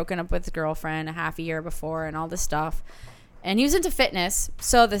said he'd broken up with his girlfriend a half a year before and all this stuff, and he was into fitness.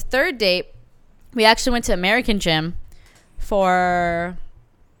 So the third date, we actually went to American Gym for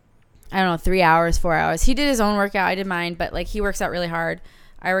I don't know, 3 hours, 4 hours. He did his own workout. I did mine, but like he works out really hard.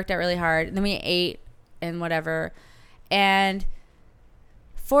 I worked out really hard. And then we ate and whatever. And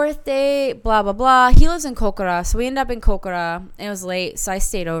fourth day, blah, blah, blah. He lives in Kokura. So we ended up in Kokura. And it was late. So I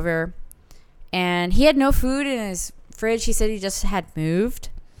stayed over. And he had no food in his fridge. He said he just had moved.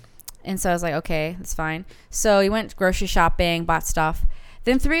 And so I was like, okay, that's fine. So he went grocery shopping, bought stuff.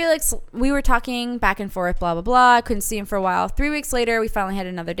 Then 3 weeks, we were talking back and forth, blah, blah, blah. I couldn't see him for a while. 3 weeks later, we finally had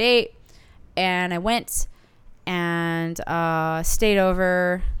another date. And I went and stayed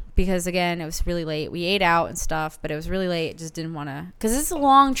over because, again, it was really late. We ate out and stuff, but it was really late. Just didn't want to. Because it's a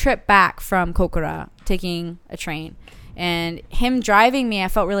long trip back from Kokura, taking a train. And him driving me, I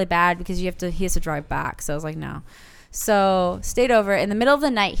felt really bad because he has to drive back. So I was like, no. So stayed over. In the middle of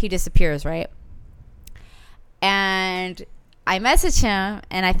the night, he disappears, right? And I messaged him,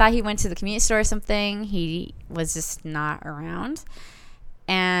 and I thought he went to the convenience store or something. He was just not around.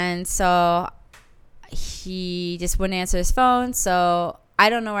 And so he just wouldn't answer his phone. So I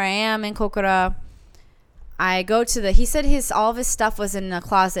don't know where I am in Kokura. I go to he said all of his stuff was in a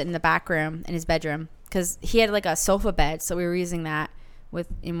closet in the back room in his bedroom because he had like a sofa bed. So we were using that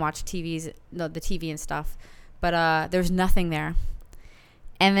and watch the TV and stuff. But there was nothing there.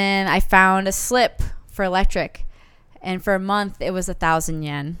 And then I found a slip for electric. And for a month, it was 1,000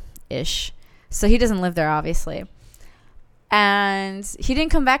 yen-ish. So he doesn't live there, obviously. And he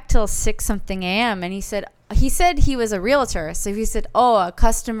didn't come back till 6-something a.m. And he said he was a realtor. So he said, a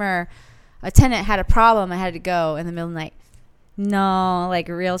tenant had a problem. I had to go in the middle of the night. No, like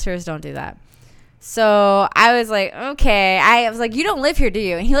realtors don't do that. So I was like, okay. I was like, you don't live here, do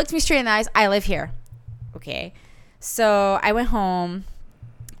you? And he looked me straight in the eyes. I live here. Okay. So I went home.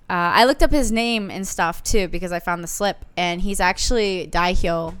 I looked up his name and stuff too because I found the slip, and he's actually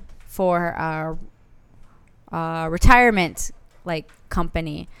daihyo for a retirement like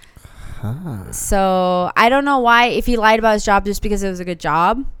company. So I don't know why, if he lied about his job just because it was a good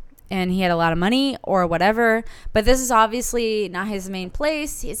job and he had a lot of money or whatever. But this is obviously not his main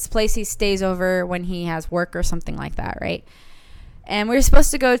place. It's a place he stays over when he has work or something like that, right? And we were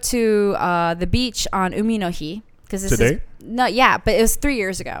supposed to go to the beach on Umi no Hi. Today? But it was 3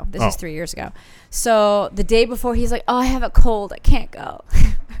 years ago. This was 3 years ago. So the day before, he's like, I have a cold. I can't go.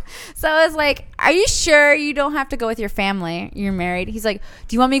 So I was like, are you sure you don't have to go with your family? You're married. He's like,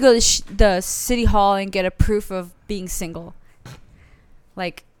 do you want me to go to the city hall and get a proof of being single?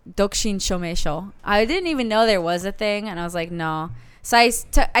 Like, Dokushin Shomeisho. I didn't even know there was a thing. And I was like, no. So I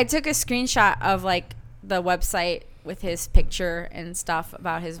took a screenshot of, like, the website with his picture and stuff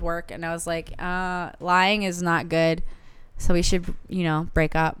about his work, and I was like, lying is not good, so we should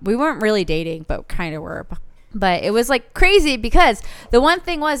break up. We weren't really dating, but kind of were. But it was like crazy because the one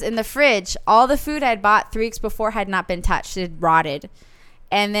thing was, in the fridge, all the food I'd bought 3 weeks before had not been touched. It had rotted.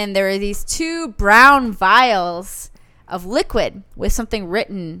 And then there were these 2 brown vials of liquid with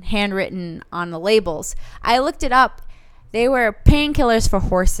something handwritten on the labels. I looked it up. They were painkillers for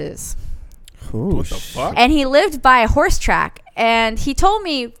horses. What the fuck? And he lived by a horse track. And he told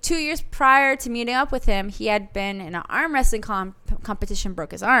me 2 years prior to meeting up with him, he had been in an arm wrestling competition,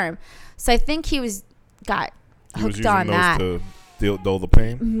 broke his arm. So I think he got hooked on that. To dull the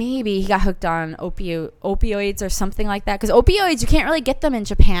pain? Maybe he got hooked on opioids or something like that. Because opioids, you can't really get them in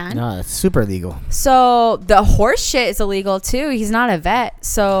Japan. No, it's super illegal. So the horse shit is illegal too. He's not a vet.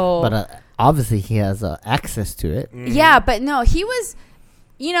 So, but obviously he has access to it. Mm-hmm. Yeah, but no, he was,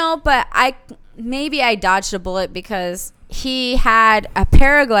 but I dodged a bullet because he had a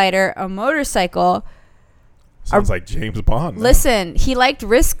paraglider, a motorcycle. Sounds like James Bond. Listen, he liked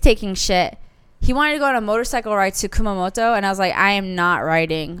risk-taking shit. He wanted to go on a motorcycle ride to Kumamoto, and I was like, I am not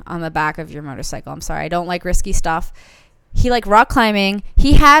riding on the back of your motorcycle. I'm sorry. I don't like risky stuff. He liked rock climbing.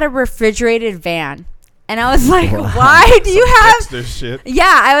 He had a refrigerated van. And I was like, why do you have this shit? Yeah,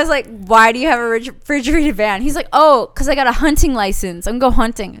 I was like, why do you have a refrigerated van? He's like, because I got a hunting license. I'm going to go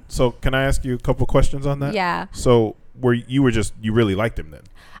hunting. So can I ask you a couple questions on that? Yeah. So you really liked him then?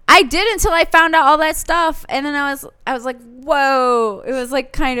 I did until I found out all that stuff, and then I was like, whoa. It was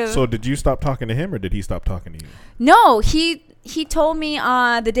like kind of. So did you stop talking to him, or did he stop talking to you? No, he told me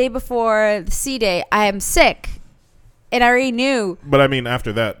the day before the C day, I am sick, and I already knew. But I mean,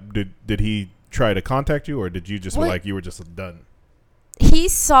 after that, did he try to contact you, or did you just you were just done? He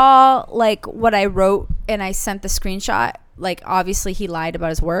saw like what I wrote, and I sent the screenshot. Like, obviously he lied about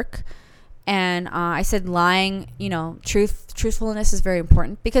his work. And I said lying, truthfulness is very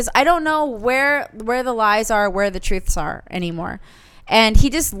important because I don't know where the lies are, where the truths are anymore. And he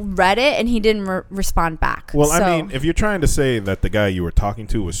just read it and he didn't respond back. Well, so, I mean, if you're trying to say that the guy you were talking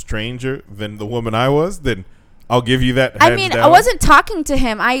to was stranger than the woman I was, then I'll give you that. I hands mean, down. I wasn't talking to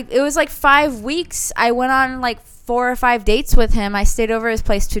him. It was like 5 weeks. I went on like 4 or 5 dates with him. I stayed over his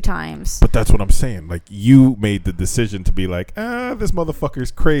place 2 times. But that's what I'm saying. Like, you made the decision to be like, this motherfucker's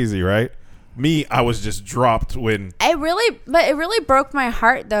crazy, right? Me, I was just dropped when. It really broke my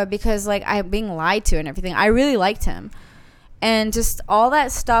heart though, because like I'm being lied to and everything. I really liked him, and just all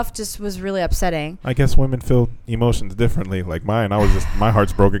that stuff just was really upsetting. I guess women feel emotions differently. Like mine, my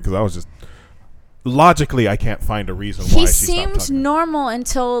heart's broken because I was just. Logically, I can't find a reason why He she stopped seemed talking. normal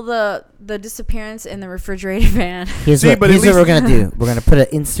until the disappearance in the refrigerator van. Here's what we're gonna do. We're gonna put an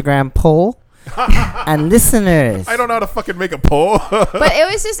Instagram poll, and listeners. I don't know how to fucking make a poll. But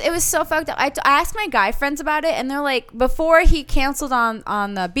it was so fucked up. I asked my guy friends about it, and they're like, before he canceled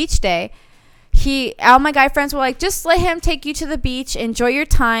on the beach day, all my guy friends were like, just let him take you to the beach, enjoy your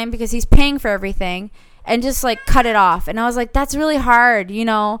time because he's paying for everything, and just like cut it off. And I was like, that's really hard, you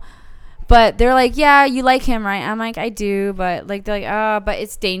know. But they're like, yeah, you like him, right? I'm like, I do, but like they're like, but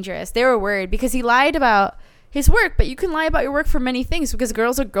it's dangerous. They were worried because he lied about his work, but you can lie about your work for many things because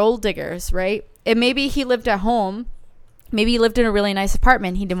girls are gold diggers, right? And maybe he lived at home. Maybe he lived in a really nice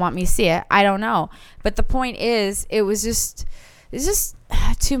apartment. He didn't want me to see it. I don't know. But the point is, it's just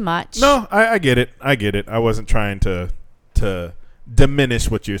too much. No, I get it. I wasn't trying to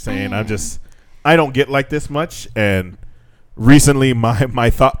diminish what you're saying. I don't get like this much, and recently my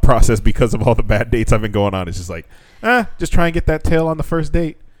thought process, because of all the bad dates I've been going on, is just like, just try and get that tail on the first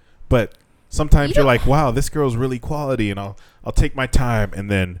date. But sometimes you're like, wow, this girl's really quality, and I'll take my time,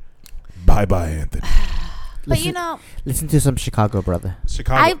 and then bye Anthony. But listen to some Chicago brother.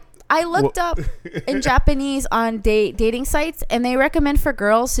 Chicago. I looked up in Japanese on dating sites, and they recommend for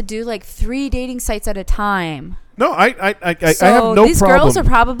girls to do like 3 dating sites at a time. No, I have no problem. These girls are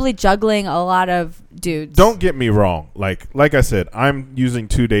probably juggling a lot of dudes. Don't get me wrong. Like I said, I'm using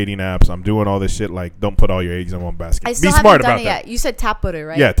 2 dating apps. I'm doing all this shit. Like, don't put all your eggs in one basket. I still Be haven't smart done about it that. yet. You said Tapuru,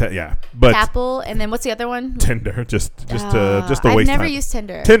 right? Yeah, yeah. But Tapple, and then what's the other one? Tinder, just to waste I've never time. used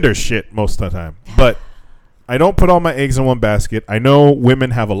Tinder. Tinder's shit most of the time, but I don't put all my eggs in one basket. I know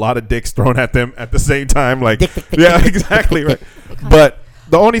women have a lot of dicks thrown at them at the same time. Like, yeah, exactly right. But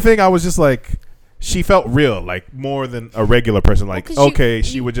the only thing I was just like, she felt real, like more than a regular person. Like,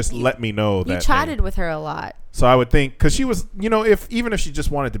 she would just let me know that. You chatted with her a lot. So I would think, because she was, even if she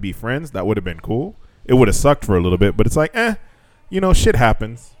just wanted to be friends, that would have been cool. It would have sucked for a little bit, but it's like, shit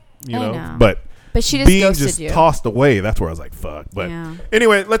happens, I know. But she just being ghosted just you. tossed away, that's where I was like, fuck. But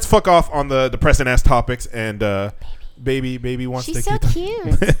anyway, let's fuck off on the depressing ass topics, and baby wants She's to so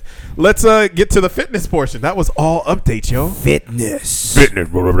cute. Let's get to the fitness portion. That was all updates, yo. Fitness. Blah,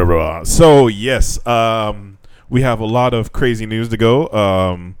 blah, blah, blah. So yes, we have a lot of crazy news to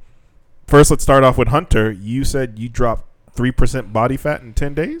go. First, let's start off with Hunter. You said you dropped 3% body fat in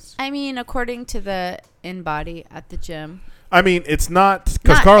 10 days. I mean, according to the InBody at the gym. I mean, it's not,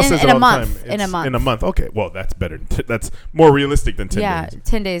 because Carl says it all the time. It's in a month. In a month. Okay, well, that's better. That's more realistic than 10 days. Yeah,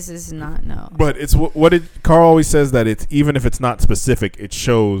 10 days is not, no. But it's what did Carl always says, that it's, even if it's not specific, it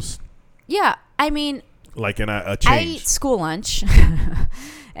shows. Yeah, I mean, like in a change. I eat school lunch,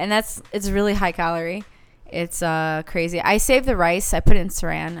 and it's really high calorie. It's crazy. I save the rice. I put it in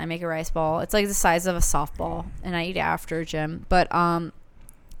saran. I make a rice ball. It's like the size of a softball, and I eat it after gym. But I'm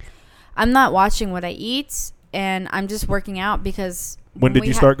not watching what I eat, and I'm just working out because. When did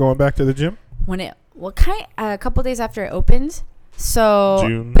you start going back to the gym? A couple days after it opened. So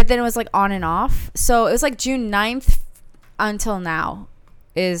June. But then it was like on and off. So it was like June 9th until now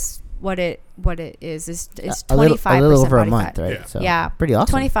is what it is. It's 25% a little over body a month, fat. right? Yeah. So Yeah. pretty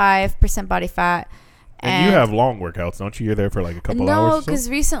awesome. 25% body fat. And you have long workouts, don't you? You're there for like a couple hours. No, or so? because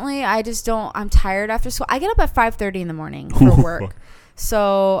recently I just don't. I'm tired after school. I get up at 5:30 in the morning for work.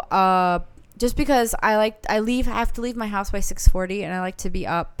 So just because I have to leave my house by 6:40, and I like to be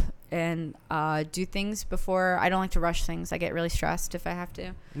up and do things before. I don't like to rush things. I get really stressed if I have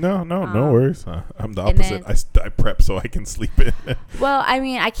to. No worries. I'm the opposite. I prep so I can sleep in. Well, I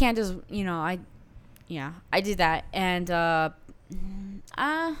mean, I can't just I do that, and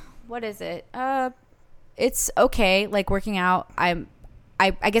what is it? It's okay. Like working out, I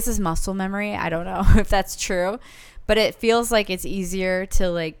guess it's muscle memory. I don't know if that's true, but it feels like it's easier to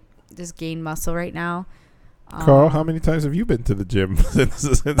like just gain muscle right now. Carl, how many times have you been to the gym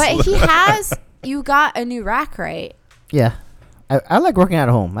since But he has. You got a new rack, right? Yeah. I like working out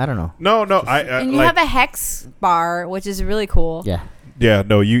at home. I don't know. No. And you have a Hex bar, which is really cool. Yeah. Yeah,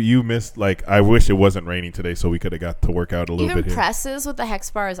 no, you missed, like, I wish it wasn't raining today so we could have got to work out a little bit here. Even presses with the Hex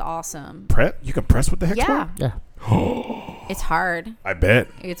bar is awesome. You can press with the Hex bar? Yeah. It's hard. I bet.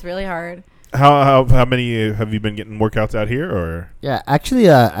 It's really hard. How many have you been getting workouts out here, or? Yeah, actually,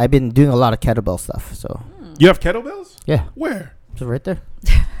 I've been doing a lot of kettlebell stuff. So. You have kettlebells? Yeah, Where? so right there.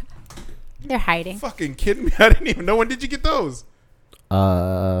 They're hiding. Fucking kidding me? I didn't even know. When did you get those?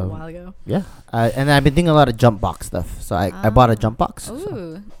 A while ago. Yeah, and I've been doing a lot of jump box stuff. So I bought a jump box. So.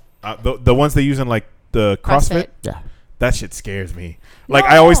 Ooh. The ones they use in like the CrossFit. Yeah. That shit scares me. Like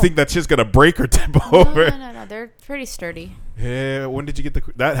I always think that shit's gonna break or tip over. No. They're pretty sturdy. Yeah. When did you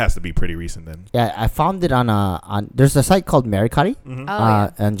get that? Has to be pretty recent then. Yeah, I found it on there's a site called Merikari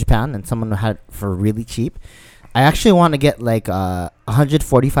in Japan, and someone had it for really cheap. I actually want to get like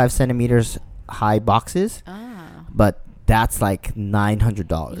 145 centimeters high boxes, but that's like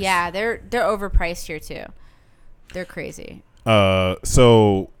 $900. Yeah, they're overpriced here too. They're crazy.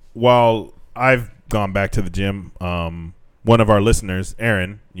 So while I've gone back to the gym, one of our listeners,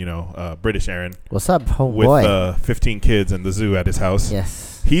 Aaron, British Aaron, What's up, with boy? 15 kids and the zoo at his house. Yes.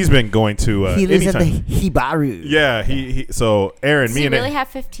 He's been going to He lives anytime. at the Hibaru. Yeah, he so Aaron, Does me he and really have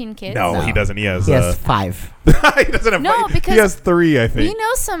 15 kids? No, he doesn't. He has 5. he doesn't have No, because he has 3, I think. We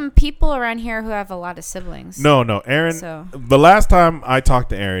know some people around here who have a lot of siblings. No, Aaron. So. The last time I talked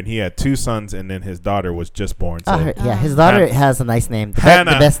to Aaron, he had 2 sons, and then his daughter was just born. So His daughter has a nice name. The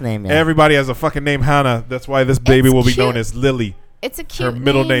Hannah. the best name. Yeah. Everybody has a fucking name, Hannah. That's why this baby It's will be cute. known as Lily. It's a cute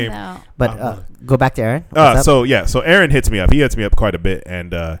middle name. though. But go back to Aaron. What's up? So Aaron hits me up. He hits me up quite a bit,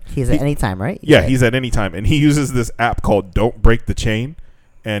 and He's at any time, right? yeah, he's at any time, and he uses this app called Don't Break the Chain,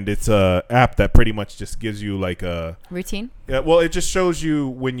 and it's a app that pretty much just gives you like a Routine? Yeah, well, it just shows you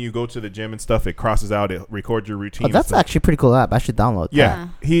when you go to the gym and stuff. It crosses out. It records your routine. Oh, that's actually a pretty cool app. I should download. Yeah,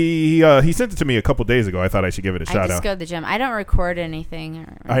 he sent it to me a couple days ago. I thought I should give it a I shout just out. go to the gym. I don't record anything.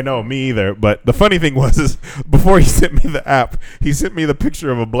 I know, me either. But the funny thing is before he sent me the app, he sent me the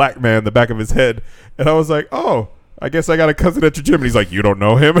picture of a black man, the back of his head, and I was like, oh, I guess I got a cousin at your gym. And he's like, you don't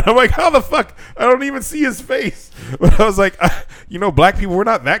know him? And I'm like, how the fuck? I don't even see his face. But I was like, black people, we're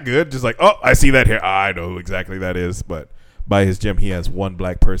not that good. Just like, oh, I see that here. I know who exactly that is. But by his gym, he has one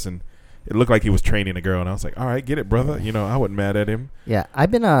black person. It looked like he was training a girl, and I was like, all right, get it, brother. I wasn't mad at him. Yeah, I've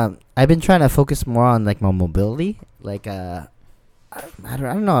been trying to focus more on like my mobility. Like I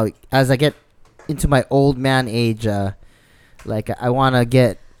don't know. As I get into my old man age, like I want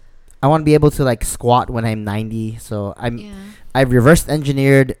to be able to like squat when I'm 90. So I've reverse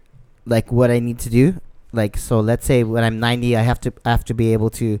engineered like what I need to do. Like, so let's say when I'm 90, I have to be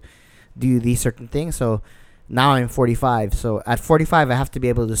able to do these certain things. So now I'm 45. So at 45, I have to be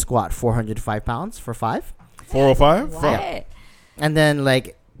able to squat 405 pounds for 5. 405? What? Fuck. And then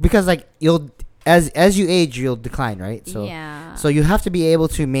like, because like you'll, as you age, you'll decline, right? So, so you have to be able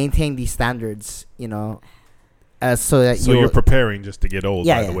to maintain these standards, so that you're preparing just to get old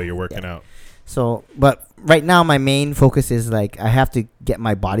by the way you're working out. So, but right now my main focus is like I have to get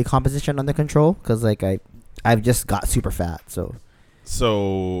my body composition under control because like I've just got super fat.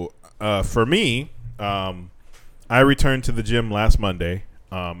 So for me, I returned to the gym last Monday.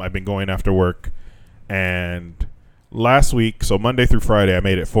 I've been going after work, and last week, so Monday through Friday, I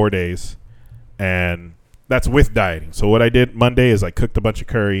made it 4 days, and that's with dieting. So what I did Monday is I cooked a bunch of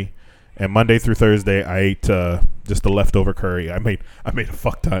curry. And Monday through Thursday, I ate just the leftover curry. I made a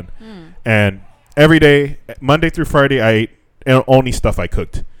fuck ton. And every day, Monday through Friday, I ate only stuff I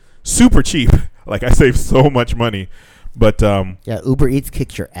cooked. Super cheap. Like, I saved so much money. But Uber Eats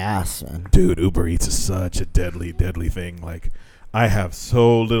kicks your ass, man. Dude, Uber Eats is such a deadly, deadly thing. Like, I have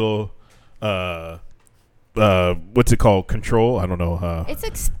so little what's it called? Control? I don't know.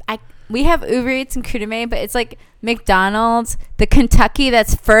 We have Uber Eats and Kudame, but it's like McDonald's, the Kentucky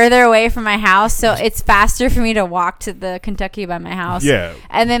that's further away from my house, so it's faster for me to walk to the Kentucky by my house. Yeah.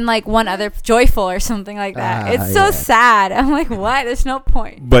 And then like one other Joyful or something like that. It's so sad. I'm like, what? There's no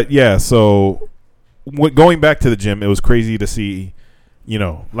point. But yeah, so going back to the gym, it was crazy to see,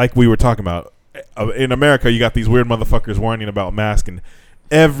 like we were talking about, in America, you got these weird motherfuckers warning about masks, and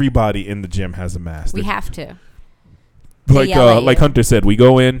everybody in the gym has a mask. We have to. Like Hunter said, we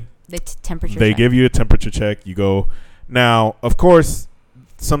go in. They give you a temperature check. You go. Now, of course,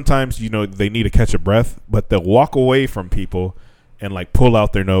 sometimes they need to catch a breath, but they'll walk away from people and like pull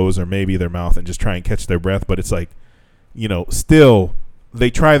out their nose or maybe their mouth and just try and catch their breath. But it's like, still they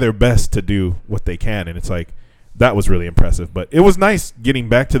try their best to do what they can, and it's like that was really impressive. But it was nice getting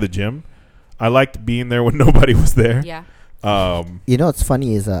back to the gym. I liked being there when nobody was there. Yeah. What's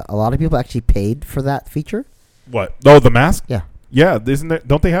funny is a lot of people actually paid for that feature. What? Oh, the mask? Yeah. Yeah,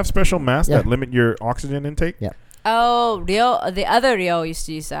 don't they have special masks that limit your oxygen intake? Yeah. Oh, the other Rio used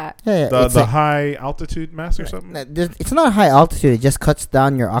to use that. Yeah, The high altitude mask or something. it's not high altitude. It just cuts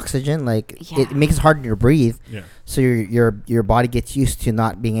down your oxygen. Like it Yeah. makes it harder to breathe. Yeah. So your body gets used to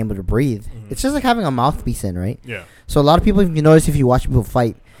not being able to breathe. It's just like having a mouthpiece in, right? Yeah. So a lot of people, if you notice, if you watch people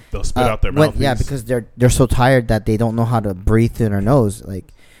fight, They'll spit out their mouthpiece. yeah, because they're so tired that they don't know how to breathe through their nose.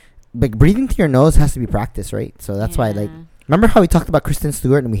 Like breathing through your nose has to be practiced, right? So that's why, like, remember how we talked about Kristen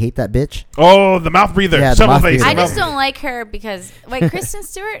Stewart and we hate that bitch? Oh, the mouth breather. Yeah, the Shovel mouth face. breather. I just don't like her because wait, Kristen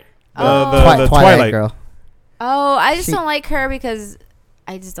Stewart. The Twilight girl. Oh, I just She- don't like her because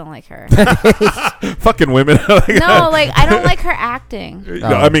I just don't like her. Fucking women. No, like I don't like her acting. No,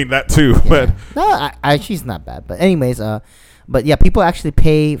 I mean that too, but No, she's not bad. But anyways, but yeah, people actually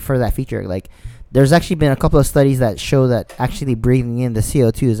pay for that feature. Like, there's actually been a couple of studies that show that actually breathing in the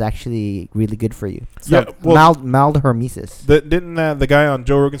CO2 is actually really good for you. It's Yeah, not well- mild hormesis. didn't the guy on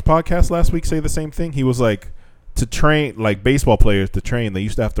Joe Rogan's podcast last week say the same thing? He was like, to train, like baseball players to train, they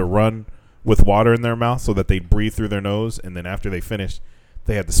used to have to run with water in their mouth so that they'd breathe through their nose, and then after they finished,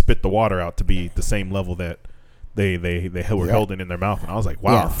 they had to spit the water out to be the same level that they were holding in their mouth. And I was like,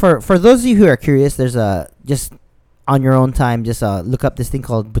 wow. Yeah, for those of you who are curious, there's just on your own time, just look up this thing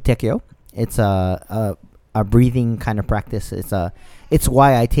called Butekyo. It's a breathing kind of practice. It's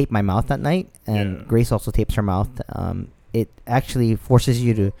why I tape my mouth at night, and Yeah. Grace also tapes her mouth. It actually forces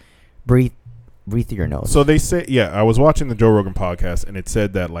you to breathe through your nose. So they say, yeah, I was watching the Joe Rogan podcast, and it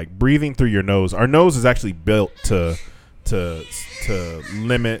said that like breathing through your nose, our nose is actually built to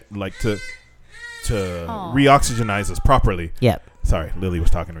limit, like to reoxygenize us properly. Yeah. Sorry, Lily was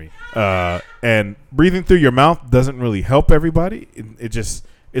talking to me. And breathing through your mouth doesn't really help everybody.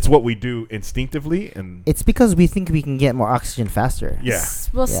 It's what we do instinctively, and It's because we think we can get more oxygen faster. yeah,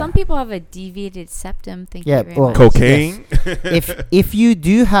 Well, Yeah. some people have a deviated septum. Thank Yeah, you very well, much. cocaine. If you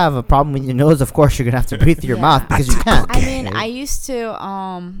do have a problem with your nose, of course you're gonna have to breathe through your Yeah. mouth because you can't. I mean, right? I used to.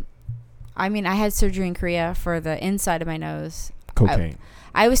 I had surgery in Korea for the inside of my nose. Cocaine.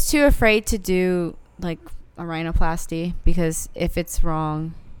 I was too afraid to do like a rhinoplasty because if it's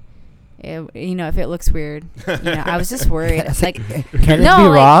wrong, if it looks weird, I was just worried. It's like, can it no, be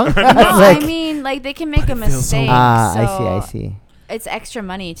like- wrong? no, Like- I mean, like they can make a But it feels so mistake. I so see. It's extra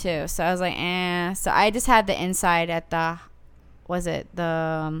money too. So I was like, eh. So I just had the inside at the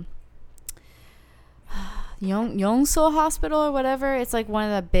Yongso Hospital or whatever. It's like one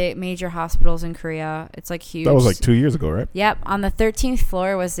of the big major hospitals in Korea. It's like huge. That was like 2 years ago, right? Yep. On the 13th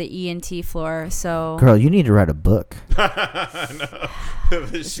floor was the ENT floor. So Girl, you need to write a book. The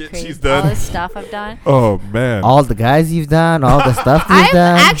it's shit crazy. she's All done. this stuff I've done. Oh man, All the guys you've done, all the stuff you've I've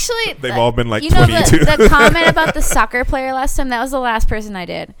done. actually. they've all been like you know 22. the comment about the soccer player last time. That was the last person I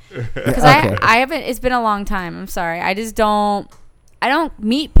did because Okay. I haven't. It's been a long time. I'm sorry. I just don't. I don't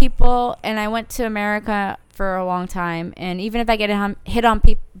meet people, and I went to America for a long time. And even if I get hit on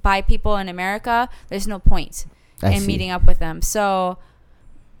by people in America, there's no point I in see. meeting up with them. So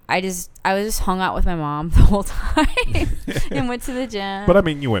I was just hung out with my mom the whole time and went to the gym. But I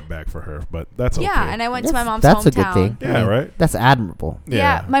mean, you went back for her, but that's okay. yeah, and I went to my mom's That's hometown. a good thing. Yeah, I mean, right? That's admirable.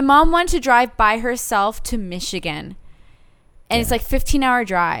 Yeah. My mom wanted to drive by herself to Michigan. And it's like 15-hour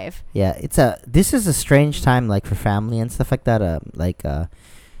drive. Yeah, this is a strange time, like for family and stuff like that.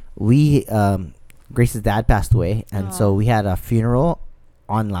 Grace's dad passed away, and so Oh. we had a funeral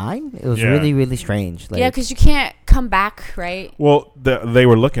online. It was Yeah. really, really strange. Like, Yeah, because you can't come back, right? Well, they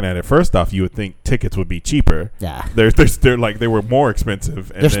were looking at it. First off, you would think tickets would be cheaper. yeah, They're like they were more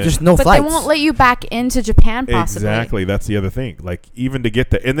expensive. And there's no But flights. they won't let you back into Japan, possibly. Exactly. That's the other thing. Like even to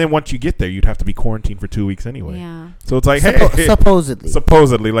get there, and then once you get there, you'd have to be quarantined for 2 weeks anyway. Yeah. So it's like, Suppo- hey,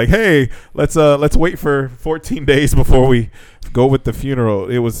 supposedly. like, hey, let's wait for 14 days before we go with the funeral.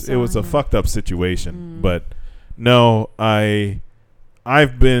 It was a So- fucked up situation. Mm. But no,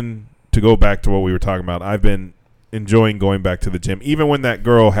 I've been, to go back to what we were talking about, I've been enjoying going back to the gym. Even when that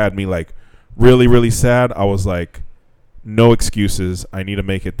girl had me like really, really sad, I was like, no excuses. I need to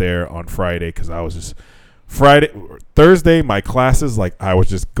make it there on Friday because I was just Thursday, my classes, like I was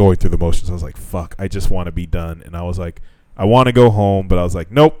just going through the motions. I was like, fuck, I just want to be done. And I was like, I want to go home, but I was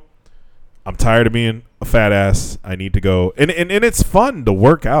like, nope. I'm tired of being a fat ass. I need to go. And it's fun to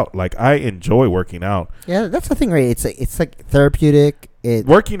work out. Like I enjoy working out. Yeah, that's the thing, right? It's like therapeutic.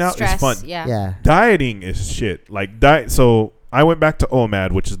 Working out Stress, is fun. Yeah. Yeah. Dieting is shit. Like diet. So I went back to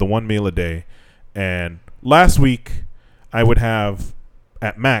OMAD, which is the 1 meal a day. And last week I would have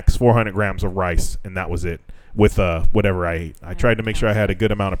at max 400 grams of rice, and that was it with whatever I ate. I tried to make sure I had a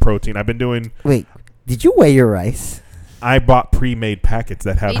good amount of protein. I've been doing. Wait, did you weigh your rice? I bought pre-made packets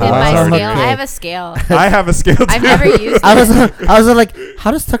that have You did my Oh, scale. okay. I have a scale. I have a scale too. I've never used it. I was like,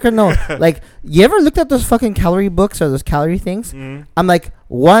 how does Tucker know? Like, you ever looked at those fucking calorie books or those calorie things? Mhm. I'm like,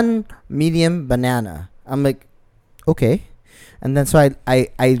 1 medium banana. I'm like, okay. And then so I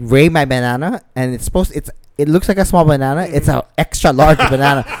weigh my banana, and it looks like a small banana. It's an extra large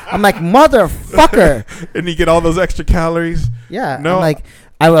banana. I'm like, motherfucker. And you get all those extra calories. Yeah. No. I'm like,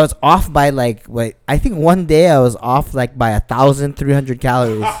 I was off by like, wait, I think one day I was off like by 1,300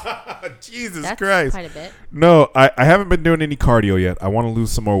 calories. Jesus That's Christ. quite a bit. No, I haven't been doing any cardio yet. I want to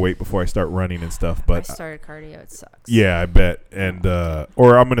lose some more weight before I start running and stuff. I But started cardio. It sucks. yeah, I bet. And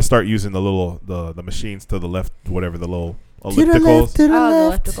or I'm gonna start using the machines to the left, whatever the little To the ellipticals. left, to the Oh,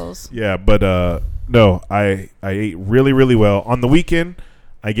 left. the ellipticals. Yeah, but no, I ate really, really well. On the weekend,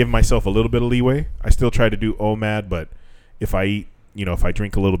 I give myself a little bit of leeway. I still try to do OMAD, but if I eat, if I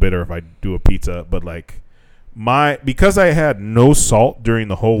drink a little bit or if I do a pizza, but like because I had no salt during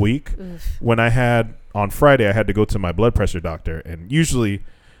the whole week, Oof. when I had on Friday, I had to go to my blood pressure doctor, and usually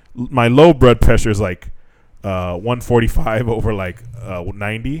my low blood pressure is like 145 over like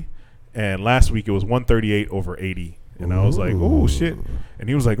 90, and last week it was 138 over 80. And I was like, oh, shit. And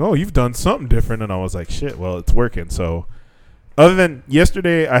he was like, oh, you've done something different. And I was like, shit, well, it's working. So other than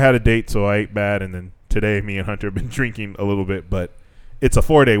yesterday, I had a date, so I ate bad. And then today, me and Hunter have been drinking a little bit. But it's a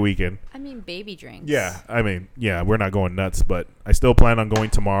 4-day weekend. I mean, baby drinks. Yeah, I mean, yeah, we're not going nuts. But I still plan on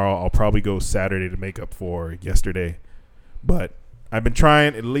going tomorrow. I'll probably go Saturday to make up for yesterday. But I've been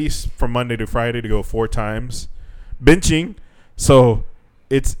trying at least from Monday to Friday to go 4 times. Benching. So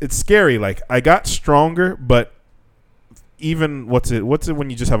it's scary. Like, I got stronger, but even what's it when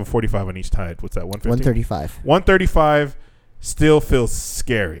you just have a 45 on each side? What's that? 150? 135. 135 still feels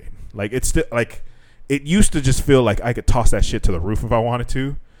scary. Like, it's still like it used to just feel like I could toss that shit to the roof if I wanted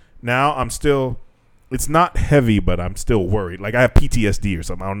to. Now I'm still, it's not heavy, but I'm still worried. Like, I have PTSD or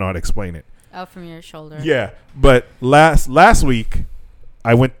something. I don't know how to explain it. Oh, from your shoulder. Yeah, but last week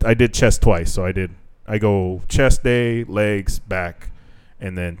I did chest twice. So I go chest day, legs, back,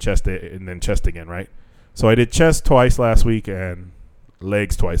 and then chest day, and then chest again, right? So I did chest twice last week and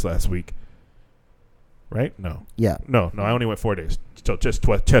legs twice last week. Right? No. Yeah. No, I only went 4 days. So just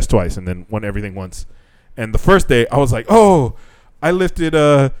chest twice and then everything once. And the first day I was like, oh, I lifted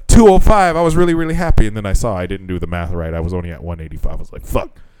 205. I was really, really happy. And then I saw I didn't do the math right. I was only at 185. I was like,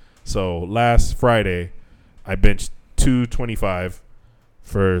 fuck. So last Friday I benched 225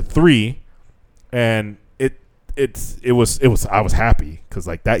 for 3, and it was I was happy because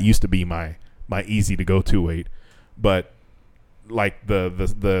like that used to be my easy to go to weight, but like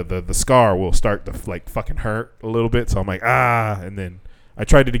the scar will start to like fucking hurt a little bit. So I'm like, and then I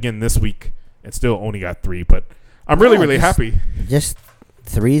tried it again this week and still only got 3, but I'm really happy. Just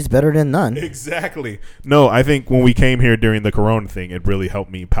 3 is better than none. Exactly. No, I think when we came here during the Corona thing, it really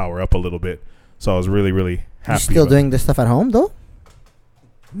helped me power up a little bit. So I was really happy. You still doing this stuff at home though?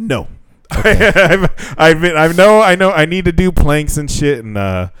 No. Okay. I know I need to do planks and shit,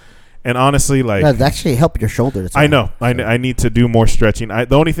 and honestly, like, That actually help your shoulder. I know I need to do more stretching.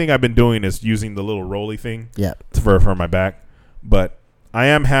 The only thing I've been doing is using the little rolly thing Yeah. for my back, but I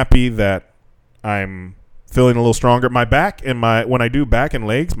am happy that I'm feeling a little stronger. My back and when I do back and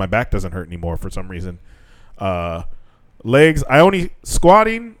legs, my back doesn't hurt anymore for some reason. Legs, I only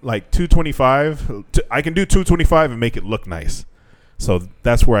squatting like 225. I can do 225 and make it look nice. So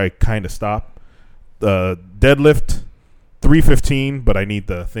that's where I kind of stop. Deadlift 315, but I need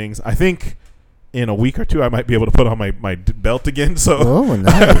the things. I think in a week or 2 I might be able to put on my belt again. So Oh,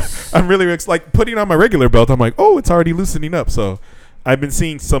 nice. I'm really like putting on my regular belt. I'm like, oh, it's already loosening up. So I've been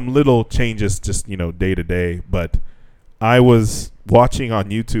seeing some little changes just, day to day. But I was watching on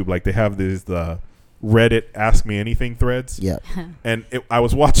YouTube, like they have these Reddit Ask Me Anything threads. Yeah. And I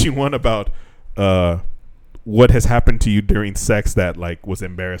was watching one about what has happened to you during sex that like was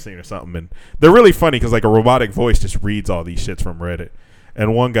embarrassing or something. And they're really funny because like a robotic voice just reads all these shits from Reddit.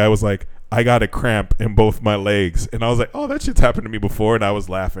 And one guy was like, I got a cramp in both my legs. And I was like, oh, that shit's happened to me before. And I was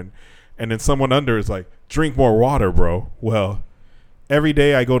laughing. And then someone under is like, drink more water, bro. Well, every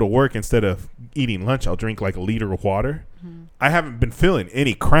day I go to work, instead of eating lunch, I'll drink like a liter of water. Mm-hmm. I haven't been feeling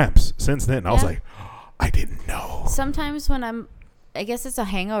any cramps since then. I was like, I didn't know. Sometimes when I guess it's a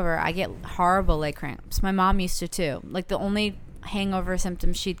hangover, I get horrible leg cramps. My mom used to too. Like the only hangover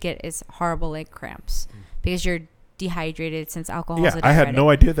symptom she'd get is horrible leg cramps because you're dehydrated since alcohol. Yeah, I had no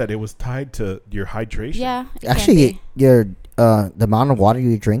idea that it was tied to your hydration. Yeah, Actually, your the amount of water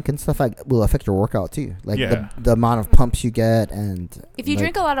you drink and stuff like will affect your workout too. Like the amount of pumps you get, and if you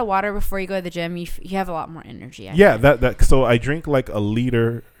drink a lot of water before you go to the gym, you have a lot more energy. Yeah, that so I drink like a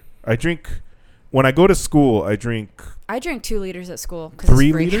liter. I drink when I go to school, I drink I drink 2 liters at school.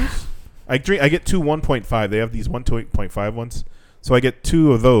 3 liters. I get 2 1.5. They have these 1.5 ones, so I get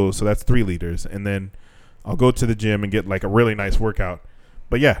 2 of those. So that's 3 liters, and then I'll go to the gym and get like a really nice workout.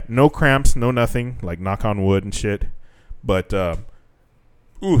 But yeah, no cramps, no nothing. Like knock on wood and shit. But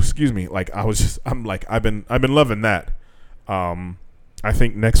excuse me. Like I've been loving that. I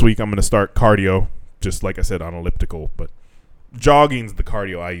think next week I'm gonna start cardio. Just like I said, on elliptical, but jogging's the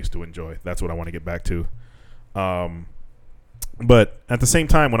cardio I used to enjoy. That's what I want to get back to. But at the same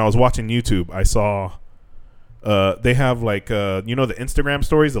time, when I was watching YouTube, I saw they have like the Instagram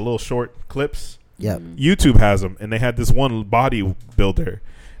stories, the little short clips. Yeah. YouTube has them, and they had this one bodybuilder,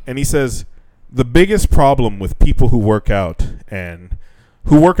 and he says the biggest problem with people who work out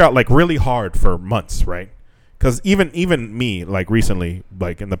like really hard for months, right? Because even me, like recently,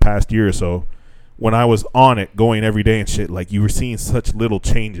 like in the past year or so, when I was on it, going every day and shit, like you were seeing such little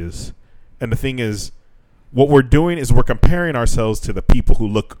changes. And the thing is, what we're doing is we're comparing ourselves to the people who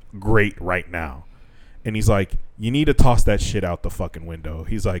look great right now. And he's like, you need to toss that shit out the fucking window.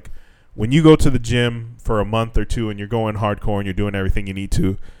 He's like, when you go to the gym for a month or two and you're going hardcore and you're doing everything you need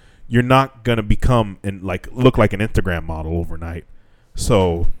to, you're not going to become and like look like an Instagram model overnight.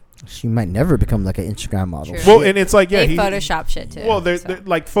 So she might never become like an Instagram model. True. well, and it's like, yeah, they Photoshop shit too. Well, there's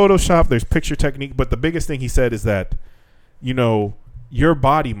like Photoshop, there's picture technique, but the biggest thing he said is that, your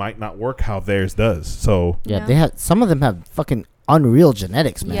body might not work how theirs does. So Yeah, they have some of them have fucking unreal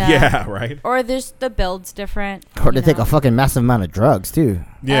genetics, man. Yeah. right. or there's the build's different. Or they take a fucking massive amount of drugs too.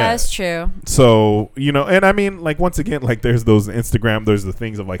 Yeah, That's true. So and I mean, like once again, like there's those Instagram, there's the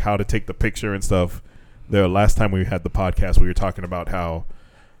things of like how to take the picture and stuff. The last time we had the podcast, we were talking about how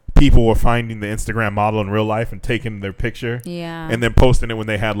people were finding the Instagram model in real life and taking their picture Yeah. and then posting it when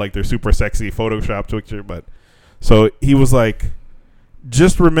they had like their super sexy Photoshop picture. But so he was like,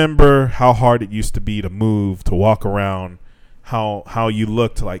 just remember how hard it used to be to move, to walk around, how you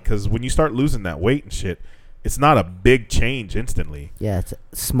looked like, because when you start losing that weight and shit, it's not a big change instantly. Yeah, it's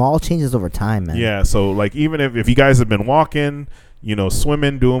small changes over time, man. Yeah, so like even if you guys have been walking,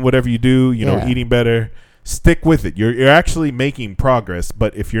 swimming, doing whatever you do, eating better, stick with it. You're actually making progress.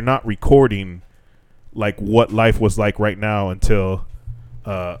 But if you're not recording like what life was like right now until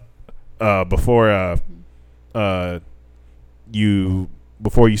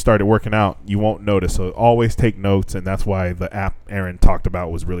before you started working out, you won't notice. So always take notes, and that's why the app Aaron talked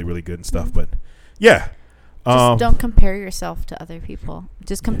about was really, really good and stuff. But yeah, Just don't compare yourself to other people.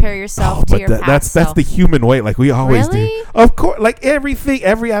 Just compare yourself to your past that's the human way. Like we always Really? do. Of course, like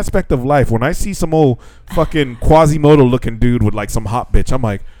every aspect of life. When I see some old fucking Quasimodo looking dude with like some hot bitch, I'm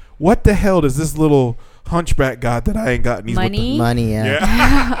like, what the hell does this little hunchback got that I ain't got? And he's with Money? Money, yeah.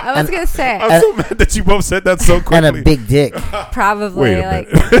 I was going to say. I'm so mad that you both said that so quickly. And a big dick. Probably. Wait a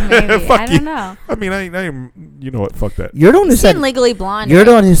Like, minute. maybe. Fuck I you. don't know. I mean, I you know what? Fuck that. You're the one who You've said. seen Legally Blonde. You're the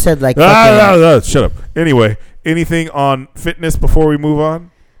right? one who said like. fucking- Shut up. Anyway, anything on fitness before we move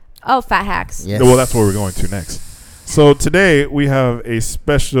on? Oh, fat hacks. Yes. Well, that's where we're going to next. So today we have a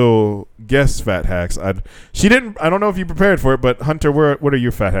special guest fat hacks. I don't know if you prepared for it, but Hunter, what are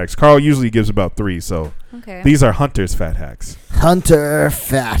your fat hacks? Carl usually gives about 3, so Okay. these are Hunter's fat hacks. Hunter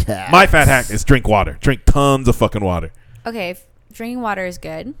fat hack. My fat hack is drink water. Drink tons of fucking water. Okay. Drinking water is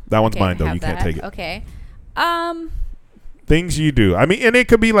good. That one's Okay, mine though. have You can't that. take it. Okay. Things you do. I mean, and it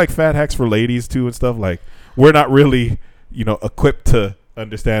could be like fat hacks for ladies too and stuff. Like we're not really, equipped to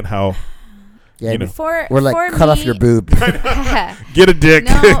understand how. Yeah, We're like for cut off me- your boob. Get a dick.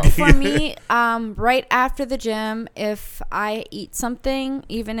 No, for me, right after the gym, if I eat something,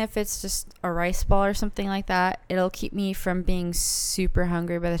 even if it's just a rice ball or something like that, it'll keep me from being super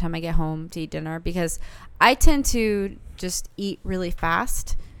hungry by the time I get home to eat dinner, because I tend to just eat really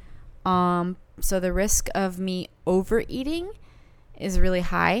fast. So the risk of me overeating is really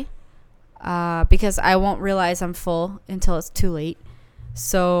high, because I won't realize I'm full until it's too late.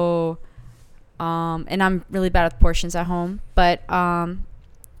 So... and I'm really bad with portions at home, but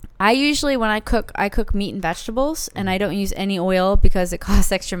I usually, when I cook meat and vegetables, and I don't use any oil because it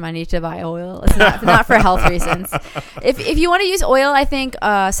costs extra money to buy oil. It's not for health reasons. If you want to use oil, I think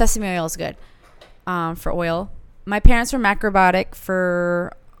sesame oil is good for oil. My parents were macrobiotic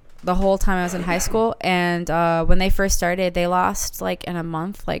for the whole time I was in high school, and when they first started, they lost like in a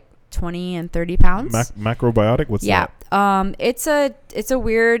month 20 and 30 pounds. Macrobiotic? What's that? It's a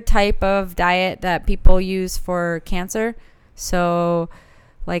weird type of diet that people use for cancer. So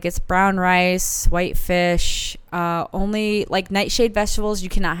like it's brown rice, white fish, only like nightshade vegetables you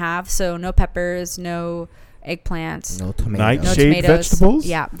cannot have. So no peppers, no eggplants, No tomatoes. Nightshade tomatoes. vegetables?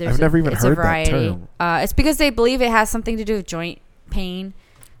 Yeah, I've never even it's heard a variety. that term. It's because they believe it has something to do with joint pain.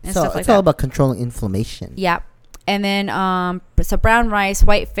 and So stuff like it's that. all about controlling inflammation. Yeah. And then so brown rice,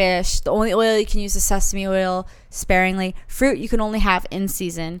 white fish. The only oil you can use is sesame oil sparingly. Fruit you can only have in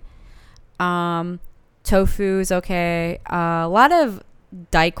season. Tofu is okay. A lot of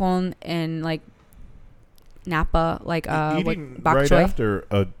daikon and like napa, like Eating bok right choy. after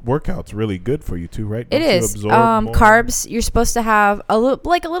a workout's really good for you too, right? It Don't you is. absorb more? Carbs. You're supposed to have a little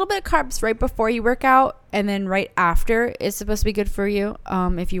bit of carbs right before you work out, and then right after is supposed to be good for you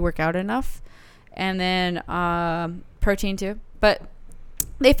if you work out enough, and then protein too. But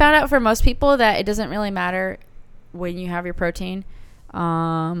they found out for most people that it doesn't really matter when you have your protein.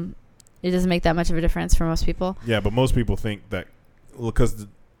 It doesn't make that much of a difference for most people. Yeah, but most people think that because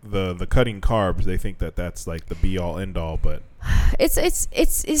the cutting carbs, they think that that's like the be all end all. But It's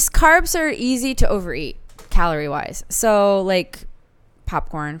carbs are easy to overeat calorie wise. So like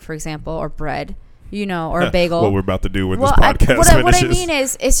popcorn, for example, or bread, or a bagel. what we're about to do when this podcast what finishes. I mean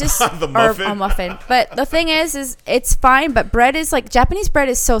is it's just The muffin? or a muffin. But the thing is it's fine. But bread is like Japanese bread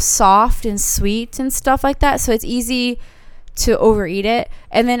is so soft and sweet and stuff like that. So it's easy to overeat it.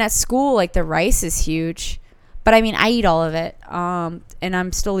 And then at school, like the rice is huge. But I mean, I eat all of it, and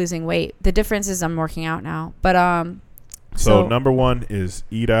I'm still losing weight. The difference is I'm working out now. But So number one is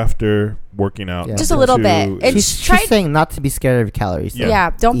eat after working out. Yeah. Just a little bit. It's She's saying not to be scared of calories. So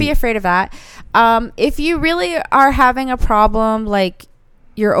Yeah, don't be eat. afraid of that. If you really are having a problem, like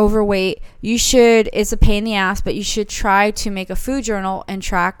you're overweight, it's a pain in the ass, but you should try to make a food journal and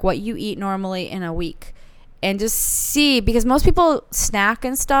track what you eat normally in a week. And just see, because most people snack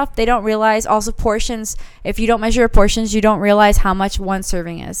and stuff, they don't realize also portions. If you don't measure your portions, you don't realize how much one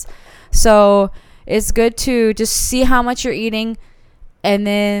serving is. So it's good to just see how much you're eating, and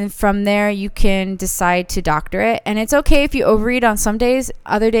then from there you can decide to doctor it. And it's okay if you overeat on some days.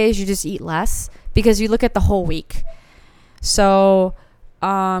 Other days you just eat less because you look at the whole week. So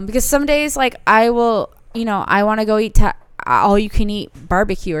because some days like I will, I want to go eat all you can eat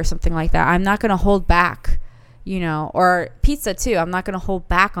barbecue or something like that. I'm not going to hold back, or pizza too. I'm not going to hold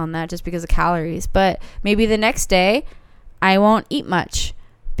back on that just because of calories. But maybe the next day I won't eat much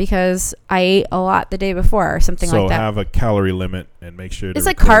because I ate a lot the day before or something like that. So have a calorie limit and make sure It's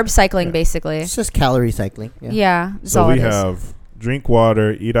like carb cycling, basically. It's just calorie cycling. Yeah. Yeah. That's So all we it is. have drink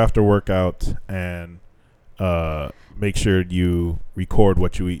water, eat after workout, and make sure you record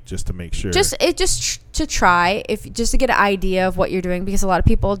what you eat just to make sure. Just to try, just to get an idea of what you're doing, because a lot of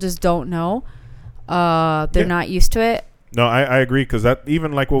people just don't know. They're not used to it. No, I agree, because that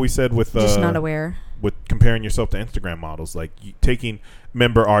even like what we said with Just not aware. with comparing yourself to Instagram models, like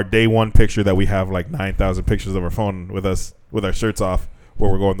remember our day one picture that we have like 9,000 pictures of our phone with us with our shirts off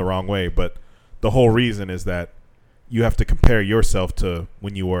where we're going the wrong way, but the whole reason is that you have to compare yourself to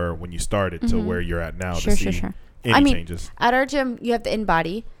when you started to where you're at now to see any changes. At our gym, you have the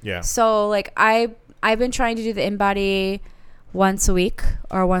InBody. Yeah. So like I've been trying to do the InBody once a week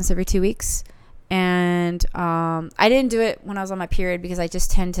or once every 2 weeks, and I didn't do it when I was on my period because I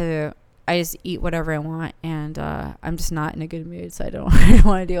just eat whatever I want, and I'm just not in a good mood, so I don't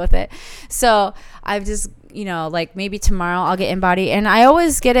want to deal with it. So I've just, like maybe tomorrow I'll get InBody, and I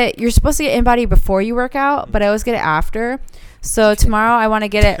always get it. You're supposed to get InBody before you work out, but I always get it after. So tomorrow I want to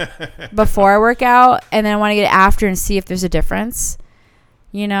get it before I work out, and then I want to get it after and see if there's a difference.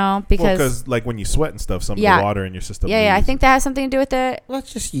 Because like when you sweat and stuff, some of the water in your system. Yeah, I think that has something to do with it. Well,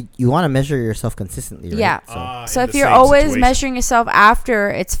 it's just you want to measure yourself consistently, right? Yeah. So in if the you're same always situation. measuring yourself after,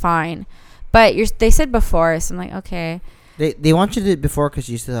 it's fine. But they said before, so I'm like, okay. They want you to do it before because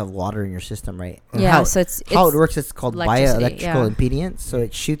you still have water in your system, right? And Yeah, how, so it's how it works. It's called electricity, bioelectrical impedance. So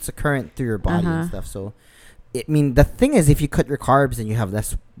it shoots a current through your body and stuff. So, the thing is, if you cut your carbs, then you have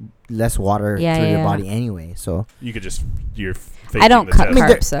less water through your body anyway. So you could just I don't cut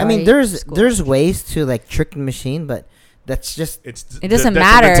carbs. There's ways to like trick the machine, but that's just it doesn't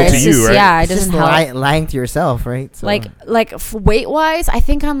matter. To It's you, just right? it doesn't help. Lying to yourself, right? So, Like weight wise, I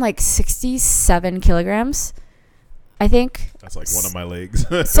think I'm like 67 kilograms. I think that's like one of my legs.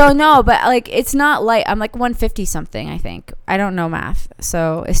 So no, but like it's not light. I'm like 150 something. I think I don't know math,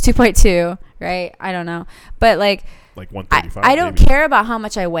 so it's 2.2, right? I don't know, but like 135. I don't care about how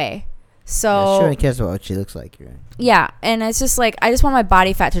much I weigh. So she only cares about what she looks like, right? Yeah, and it's just like I just want my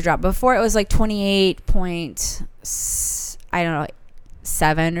body fat to drop. Before it was like 28 point, I don't know,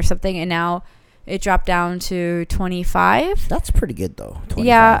 7 or something, and now it dropped down to 25. That's pretty good though. 25.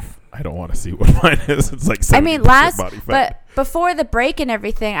 Yeah. I don't want to see what mine is. It's like 70% body fat. But before the break and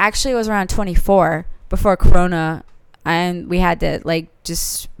everything, actually it was around 24 before Corona, and we had to like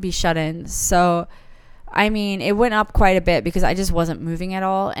just be shut in. So, I mean, it went up quite a bit because I just wasn't moving at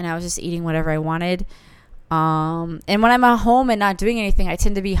all, and I was just eating whatever I wanted. And when I'm at home and not doing anything, I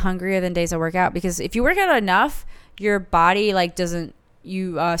tend to be hungrier than days I work out, because if you work out enough, your body like doesn't,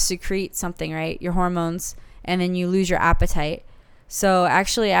 you secrete something, right? Your hormones, and then you lose your appetite. So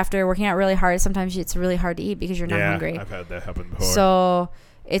actually, after working out really hard, sometimes it's really hard to eat because you're not hungry. I've had that happen before. So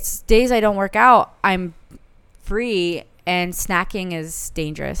it's days I don't work out, I'm free, and snacking is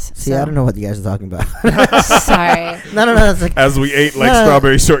dangerous. See, so. I don't know what you guys are talking about. Sorry. No. It's like, As we ate like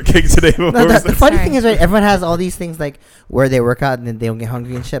strawberry shortcake today. no, the funny Sorry. thing is, right? Everyone has all these things like where they work out and then they don't get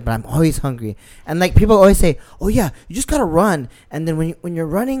hungry and shit. But I'm always hungry, and like people always say, "Oh yeah, you just gotta run." And then when you're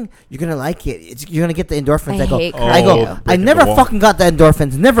running, you're gonna like it. You're gonna get the endorphins. I I go. hate I go. cardio. I breaking never the wall. fucking got the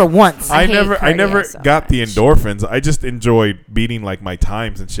endorphins. Never once. I hate I never cardio so got the much. endorphins. I just enjoyed beating like my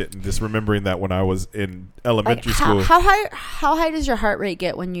times and shit, and just remembering that when I was in elementary school. How high does your heart rate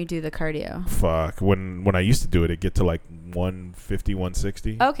get when you do the cardio? Fuck. When I used to do it, get to like 150,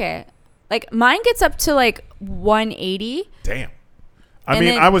 160. Okay. Like mine gets up to like 180. Damn. I and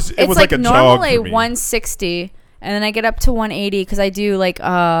mean, then it was like a jog normally for me. 160, and then I get up to 180 because I do like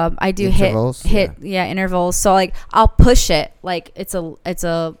I do Intervals, hit intervals. So like I'll push it like it's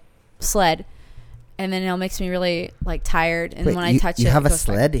a sled, and then it makes me really like tired. And Wait, when I touch it, you have it a goes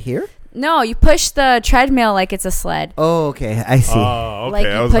back. sled here? No, you push the treadmill like it's a sled. Oh, okay. I see. Oh, okay. Like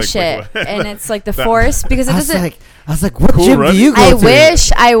I you was push like, it, wait, what? and it's like the That- force because it doesn't. I was like, what Cool gym running. do you go I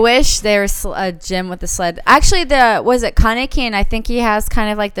to? I wish there was a gym with a sled. Actually, was it Kaneki, and I think he has kind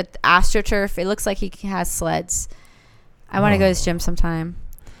of like the AstroTurf. It looks like he has sleds. I want to go to his gym sometime.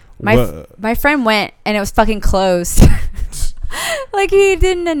 My friend went, and it was fucking closed. Like he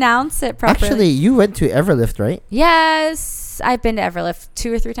didn't announce it properly. Actually, you went to Everlift, right? Yes, I've been to Everlift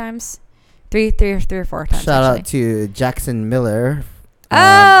 2 or 3 times, three or four times. Shout actually. out to Jackson Miller.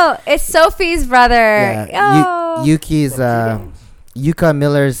 Oh, it's Sophie's brother. Yeah, Oh. Yuki's Yuka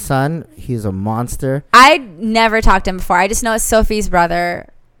Miller's son. He's a monster. I never talked to him before. I just know it's Sophie's brother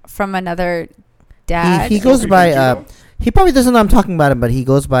from another dad. He goes Sophie by. Judo? He probably doesn't know I'm talking about him, but he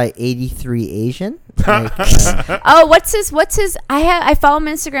goes by 83 Asian. Like, Oh, what's his? I follow him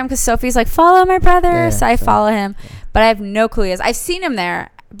on Instagram because Sophie's like, follow my brother, Yeah, so I so- follow him, but I have no clue. Who he is. I've seen him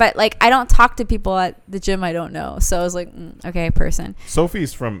there, but like I don't talk to people at the gym I don't know. So I was like, okay, person.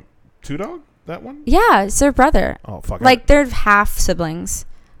 Sophie's from Two Dog? That one? Yeah, it's their brother. Oh, fuck. Like they're half siblings.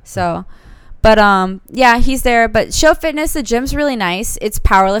 So, but yeah, he's there. But Show Fitness, the gym's really nice. It's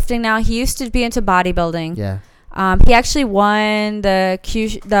powerlifting now. He used to be into bodybuilding. yeah. He actually won the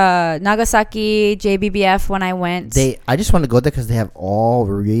Nagasaki JBBF when I went. I just want to go there because they have all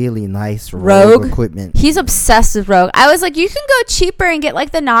really nice Rogue? equipment. He's obsessed with Rogue. I was like, you can go cheaper and get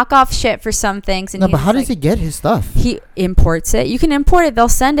like the knockoff shit for some things. And No, he's but how does like, he get his stuff? He imports it. You can import it. They'll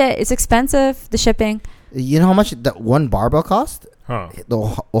send it. It's expensive. The shipping. You know how much that one barbell cost? Huh.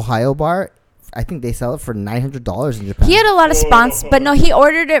 The Ohio bar. I think they sell it for $900 in Japan. He had a lot of sponsors, but no, he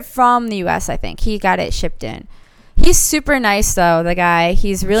ordered it from the U.S. I think he got it shipped in. He's super nice though. The guy.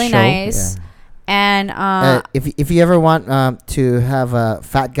 He's really Show? nice. Yeah. And if you ever want to have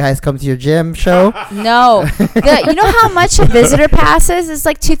fat guys come to your gym show, no, you know how much a visitor pass is? It's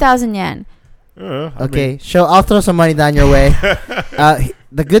like 2,000 yen. I okay, mean, show. I'll throw some money down your way.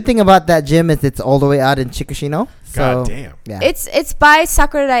 The good thing about that gym is it's all the way out in Chikushino. So God damn. yeah, It's by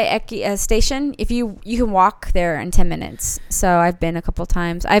Sakurai Eki station. If you can walk there in 10 minutes. So I've been a couple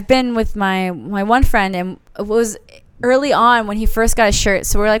times. I've been with my one friend, and it was early on when he first got a shirt.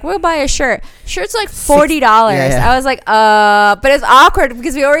 So we're like, we'll buy a shirt. Shirt's like $40. Yeah. I was like, but it's awkward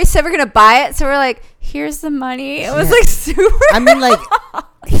because we already said we're gonna buy it. So we're like, here's the money. It was Yeah. like super. I mean, like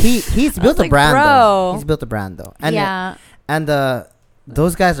he's built a like, brand bro. though. He's built a brand though, and yeah.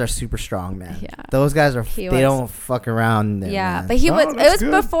 those guys are super strong, man. Yeah. Those guys are. He They was. don't fuck around. There, Yeah, man. but he No, was. It that's was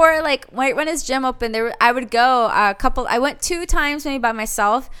good. before, like when his gym opened. I would go a couple. I went 2 times maybe by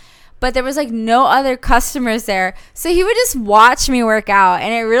myself, but there was like no other customers there. So he would just watch me work out,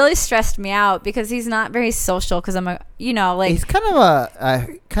 and it really stressed me out because he's not very social. Because I'm like he's kind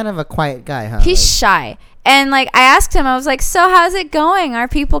of a quiet guy, huh? he's shy. And like I asked him, I was like, "So how's it going? Are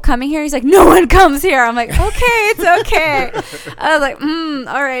people coming here?" He's like, "No one comes here." I'm like, "Okay, it's okay." I was like,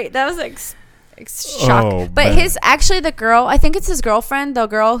 all right." That was like shock. Oh, But man. the girl, I think it's his girlfriend, the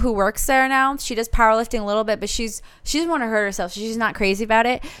girl who works there now. She does powerlifting a little bit, but she doesn't want to hurt herself. She's not crazy about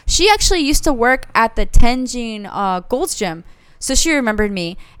it. She actually used to work at the Tenjin Gold's Gym. So she remembered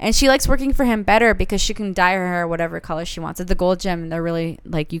me, and she likes working for him better because she can dye her hair whatever color she wants. At the Gold Gym, they're really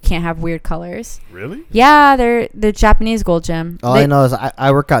like, you can't have weird colors. Really? Yeah, they're Japanese Gold Gym. All I know is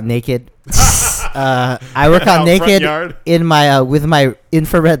I work out naked. I work out Out front naked yard? in my with my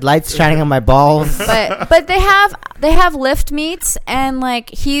infrared lights shining on my balls. but they have lift meets, and like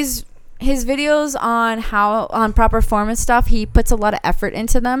he's his videos on proper form and stuff, he puts a lot of effort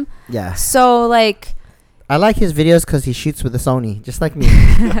into them. Yeah. So like, I like his videos because he shoots with a Sony, just like me.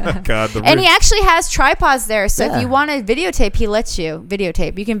 God, and he actually has tripods there. So Yeah. if you want to videotape, he lets you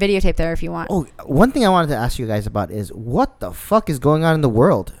videotape. You can videotape there if you want. Oh, one thing I wanted to ask you guys about is what the fuck is going on in the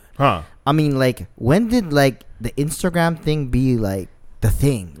world? huh? I mean, like, when did like the Instagram thing be like the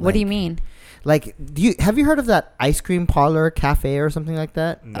thing? What do you Like- mean? Like, have you heard of that ice cream parlor cafe or something like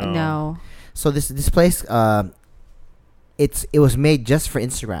that? No. So this place, it was made just for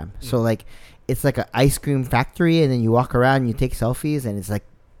Instagram. So like, it's like an ice cream factory, and then you walk around, and you take selfies, and it's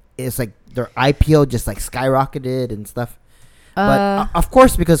like their IPO just like skyrocketed and stuff. But of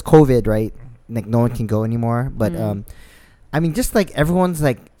course, because COVID, right? Like no one can go anymore. But I mean, just like everyone's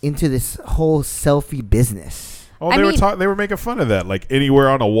like into this whole selfie business. Oh, I they mean- were they were making fun of that. Like anywhere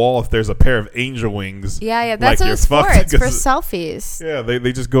on a wall, if there's a pair of angel wings. Yeah, like that's what you're it's for. fucked It's for because- selfies. Yeah,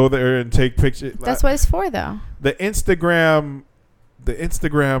 they just go there and take pictures. That's what it's for, though. The Instagram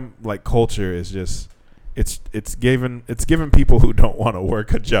like culture is just it's given people who don't want to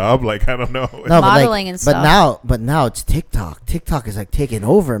work a job. Like I don't know. No, Modeling and stuff. But now it's TikTok. TikTok is like taking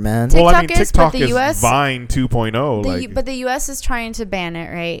over, man. Tik- well, I mean, TikTok is, TikTok but the is US Vine 2.0. Like, but the U.S. is trying to ban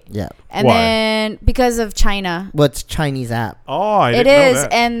it, right? Yeah. And Why? then because of China, What's Chinese app? oh, I it didn't know is,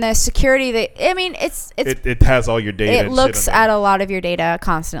 that. and the security. I mean, It has all your data. it and shit looks on there. at a lot of your data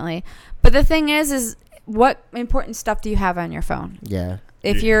constantly. But the thing is what important stuff do you have on your phone? Yeah.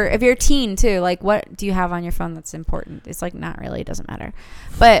 If Yeah. you're a teen too, like what do you have on your phone that's important? It's like not really, it doesn't matter.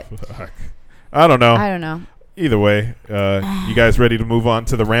 But Fuck. I don't know. I don't know. Either way, you guys ready to move on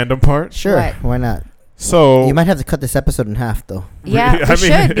to the random part? Sure. What? Why not? So You might have to cut this episode in half, though. Yeah, I we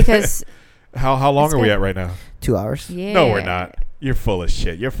mean- should because how long It's are we good. at right now? 2 hours. yeah. No, we're not. You're full of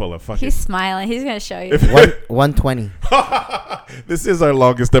shit. You're full of fucking. He's smiling. He's gonna show you. 120. This is our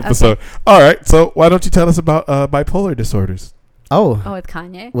longest episode. All right, so why don't you tell us about bipolar disorders? Oh, Oh, with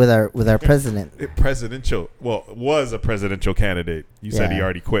Kanye. with our president. Was a presidential candidate. You said he Yeah.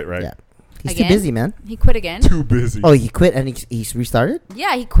 already quit, right? Yeah. He's Again? too busy, man. He quit again. Too busy. Oh, he quit and he's restarted?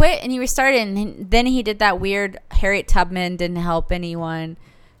 Yeah, he quit and he restarted, and then he did that weird Harriet Tubman didn't help anyone.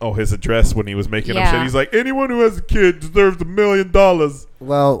 Oh, his address when he was making up Yeah. shit. He's like, anyone who has a kid deserves $1 million.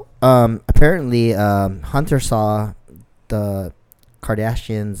 Well, apparently, Hunter saw the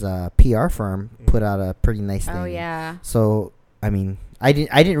Kardashians' PR firm put out a pretty nice thing. Oh yeah. So, I mean, I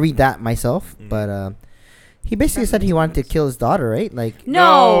didn't read that myself, but he basically said he wanted to kill his daughter, right? Like,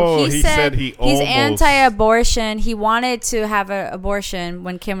 No, No, he he said said he he's almost- anti-abortion. He wanted to have an abortion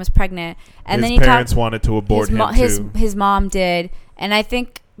when Kim was pregnant, and his then he parents talked. wanted to abort him too. His mom did, and I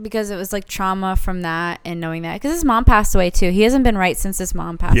think because it was like trauma from that and knowing that, because his mom passed away too. He hasn't been right since his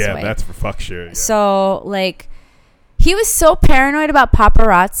mom passed Yeah, away. that's for fuck sure. Yeah. So like, he was so paranoid about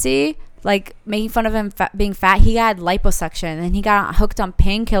paparazzi, like making fun of him being fat. He had liposuction, and he got hooked on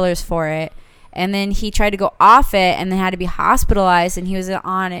painkillers for it. And then he tried to go off it, and then had to be hospitalized, and he was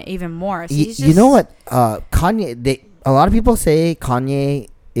on it even more. So he's just, you know what? Kanye. A lot of people say Kanye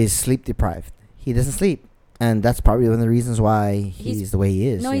is sleep deprived. He doesn't sleep, and that's probably one of the reasons why he's the way he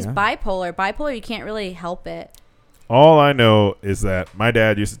is. No, you he's know? bipolar. Bipolar, you can't really help it. All I know is that my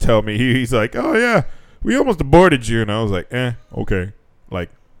dad used to tell me, he's like, oh yeah, we almost aborted you. And I was like, okay. Like,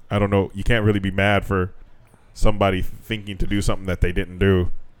 I don't know. You can't really be mad for somebody thinking to do something that they didn't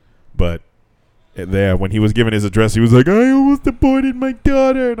do. But there, when he was giving his address, he was like, I almost aborted my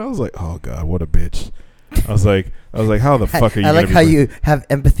daughter. And I was like, oh God, what a bitch. I was like, how the fuck are you I like gonna how be you have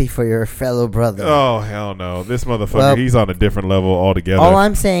empathy for your fellow brother. Oh, hell no. This motherfucker, Well, he's on a different level altogether. All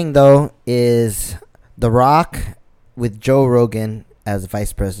I'm saying though is The Rock with Joe Rogan as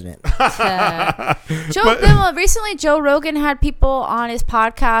vice president. Recently Joe Rogan had people on his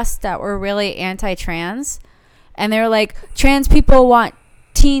podcast that were really anti-trans, and they were like, trans people want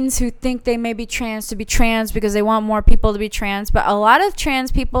teens who think they may be trans to be trans because they want more people to be trans. But a lot of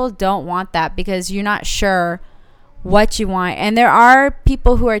trans people don't want that because you're not sure what you want. And there are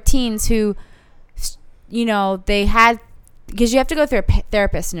people who are teens who, you know, they had, because you have to go through a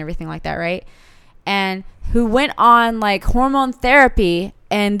therapist and everything like that, right? And who went on like hormone therapy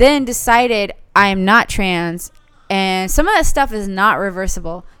and then decided I'm not trans. And some of that stuff is not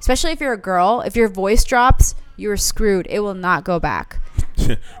reversible, especially if you're a girl. If your voice drops, you're screwed. It will not go back.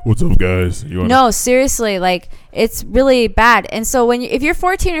 What's up, guys? No, seriously, like it's really bad. And so if you're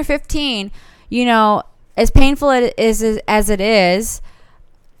 14 or 15, you know, as painful as it is,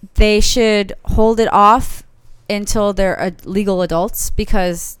 they should hold it off until they're legal adults,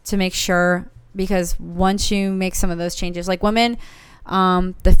 because once you make some of those changes, like women,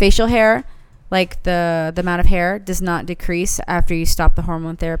 the facial hair, like the amount of hair does not decrease after you stop the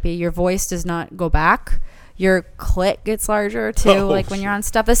hormone therapy. Your voice does not go back. Your clit gets larger too, like when you're on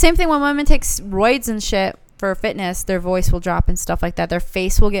stuff. The same thing when women take roids and shit for fitness, their voice will drop and stuff like that. Their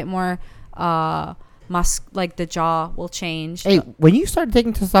face will get more like the jaw will change. Hey, when you started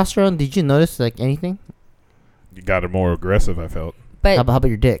taking testosterone, did you notice like anything? You got it more aggressive, I felt. But how about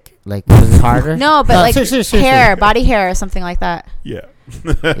your dick? Like, was it harder? No, but like seriously. hair, body hair, or something like that. Yeah.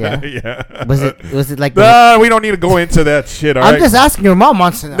 Yeah. Yeah. Was it like? We don't need to go into that shit. All I'm right? just asking. Your mom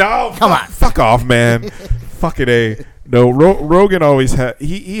wants to know. No, come on. Fuck off, man. Fucking A. No, Rogan always has.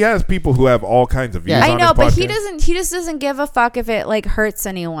 He has people who have all kinds of views. Yeah. I on know, his but podcast. he just doesn't give a fuck if it like hurts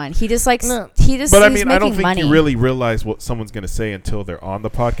anyone. He just likes. No. But I he's mean, I don't making think money. you really realize what someone's gonna say until they're on the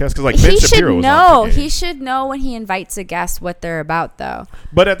podcast. Because like He Ben should Shapiro was know. on today. He should know when he invites a guest what they're about, though.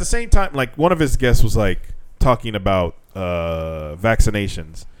 But at the same time, like one of his guests was like talking about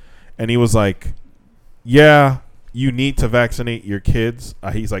vaccinations, and he was like, "Yeah, you need to vaccinate your kids."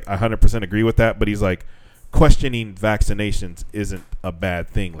 He's like, "I 100% agree with that," but he's like, questioning vaccinations isn't a bad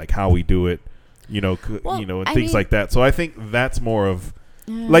thing. Like how we do it, and things like that. So I think that's more of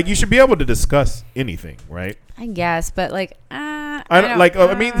like you should be able to discuss anything, right? I guess, but like,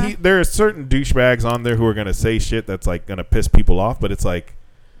 there are certain douchebags on there who are gonna say shit that's like gonna piss people off, but it's like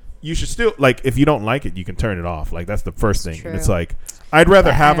you should still like if you don't like it, you can turn it off. Like that's the first thing. And it's like I'd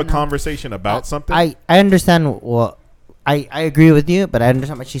rather have a conversation about something. I understand. Well, I agree with you, but I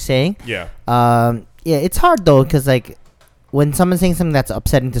understand what she's saying. Yeah. Yeah, it's hard though, because like when someone's saying something that's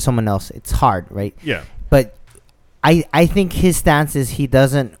upsetting to someone else, it's hard, right? Yeah. But I think his stance is he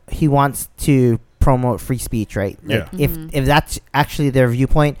wants to promote free speech, right? Like Yeah. If that's actually their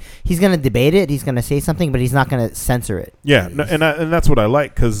viewpoint, he's gonna debate it. He's gonna say something, but he's not gonna censor it. Yeah, and that's what I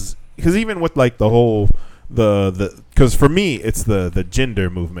like because even with like the whole because for me it's the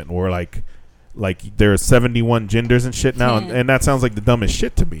gender movement where like there are 71 genders and shit now, and that sounds like the dumbest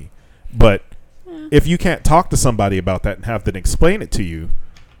shit to me, but if you can't talk to somebody about that and have them explain it to you,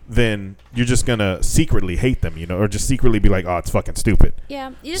 then you're just gonna secretly hate them, or just secretly be like, oh, it's fucking stupid.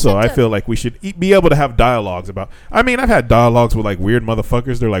 Yeah. So I feel like we should be able to have dialogues about. I mean, I've had dialogues with like weird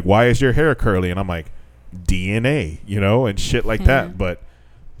motherfuckers. They're like, why is your hair curly? And I'm like, DNA, and shit like that. But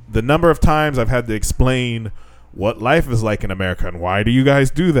the number of times I've had to explain what life is like in America and why do you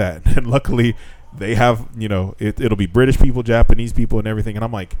guys do that? And luckily they have, it'll be British people, Japanese people, and everything. And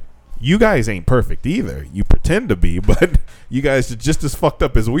I'm like, you guys ain't perfect either. You pretend to be, but you guys are just as fucked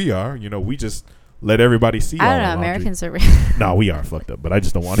up as we are. We just let everybody see. I don't know. Americans are. No, we are fucked up, but I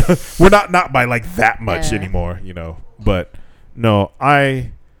just don't want to. We're not by like that much anymore, But no,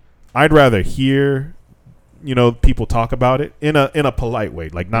 I'd rather hear, people talk about it in a polite way,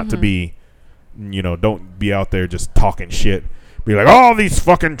 like not to be, don't be out there just talking shit. Be like, oh, these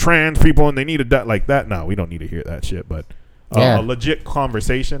fucking trans people and they need to die like that. No, we don't need to hear that shit, but. A legit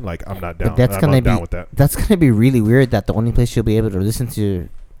conversation, like I'm not down. I'm not down with that. That's gonna be really weird. That the only place you'll be able to listen to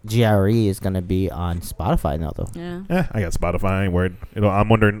GRE is gonna be on Spotify now, though. Yeah. I got Spotify. I ain't worried. I'm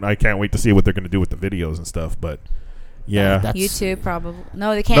wondering. I can't wait to see what they're gonna do with the videos and stuff. But yeah, YouTube probably.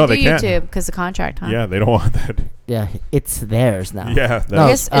 No, they can't do YouTube because the contract. Huh? Yeah, they don't want that. Yeah, it's theirs now. Yeah. No,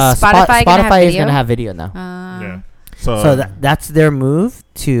 is Spotify is gonna have video now. Yeah. So that's their move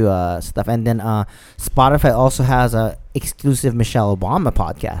to stuff, and then Spotify also has a exclusive Michelle Obama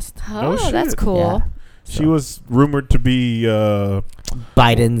podcast. Oh, that's cool. Yeah. She was rumored to be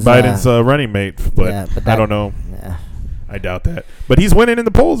Biden's running mate, but I don't know. Yeah. I doubt that. But he's winning in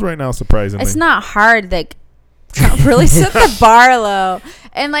the polls right now, surprisingly. It's not hard. Like Trump really set the bar low,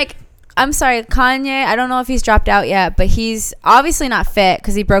 and like. I'm sorry, Kanye. I don't know if he's dropped out yet, but he's obviously not fit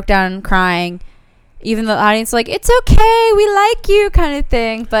because he broke down crying. Even the audience like, it's okay, we like you kind of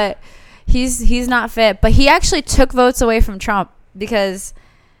thing. But he's not fit. But he actually took votes away from Trump because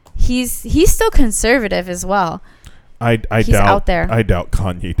he's still conservative as well. I he's doubt out there. I doubt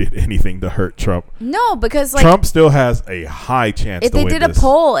Kanye did anything to hurt Trump. No, because like Trump still has a high chance if to they win did this. a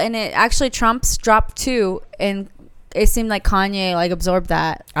poll and it actually Trump's dropped 2 and it seemed like Kanye like absorbed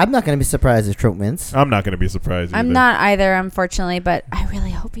that. I'm not gonna be surprised if Trump wins. I'm not gonna be surprised. I'm not either, unfortunately, but I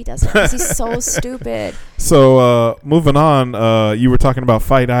really hope he doesn't because he's so stupid. So moving on, you were talking about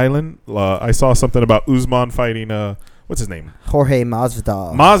Fight Island. I saw something about Usman fighting what's his name? Jorge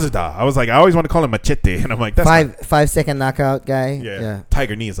Masvidal. I was like, I always want to call him Machete, and I'm like, that's 5-second knockout guy. Yeah.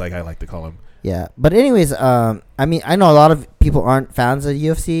 Tiger Knee is like I like to call him. Yeah, but anyways, I mean, I know a lot of people aren't fans of the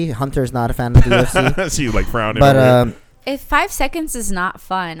UFC. Hunter's not a fan of the UFC. She's like frowning. But if 5 seconds is not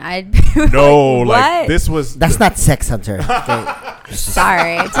fun, I'd be no, like, like what? this was. That's not sex, Hunter. Okay.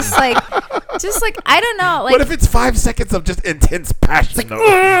 Sorry, just like just like I don't know. Like what if it's 5 seconds of just intense passion? Though?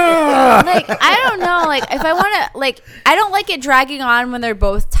 like I don't know. Like if I want to, like I don't like it dragging on when they're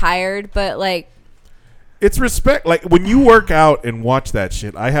both tired. But like it's respect. Like when you work out and watch that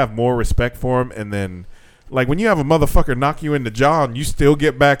shit, I have more respect for him. And then, like when you have a motherfucker knock you in the jaw and you still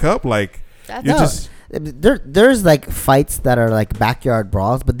get back up, like that's you're No. just. There's like fights that are like backyard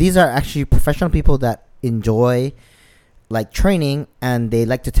brawls, but these are actually professional people that enjoy like training and they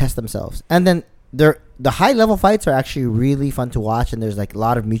like to test themselves. And then the high level fights are actually really fun to watch, and there's like a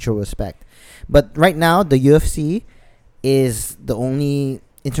lot of mutual respect. But right now the UFC is the only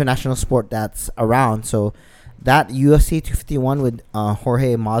international sport that's around. So that UFC 251 with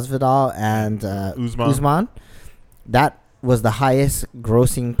Jorge Masvidal and Usman, that was the highest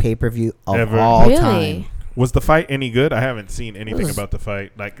grossing pay-per-view of Ever. all really. time. Was the fight any good? I haven't seen anything about the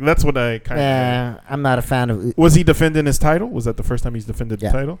fight. Like that's what I kind of. Yeah, I'm not a fan of. Was he defending his title? Was that the first time he's defended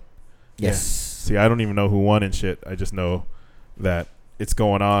Yeah. the title? Yes. See, I don't even know who won and shit. I just know that it's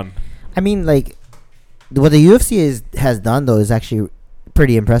going on. I mean, like, what the UFC has done though is actually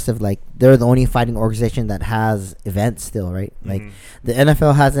pretty impressive. Like, they're the only fighting organization that has events still, right? Like, the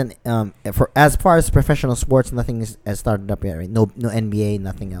NFL hasn't. For as far as professional sports, nothing has started up yet, right? No NBA,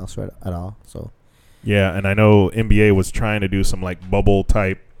 nothing else right, at all. So. Yeah, and I know NBA was trying to do some like bubble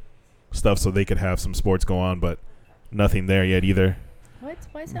type stuff so they could have some sports go on, but nothing there yet either. Why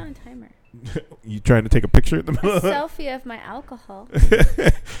is it on timer? You trying to take a picture at the A moment? selfie of my alcohol.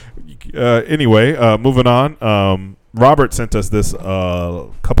 Anyway, moving on. Robert sent us this a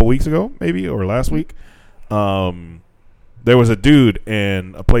couple weeks ago, maybe, or last week. There was a dude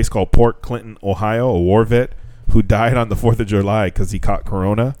in a place called Port Clinton, Ohio, a war vet, who died on the 4th of July because he caught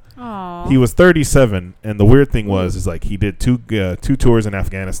corona. Aww. He was 37, and the weird thing is like he did two tours in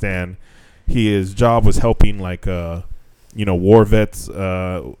Afghanistan. His job was helping like war vets.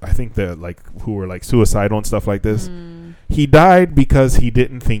 I think that like who were like suicidal and stuff like this. He died because he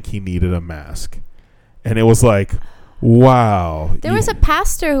didn't think he needed a mask, and it was like, wow. There was a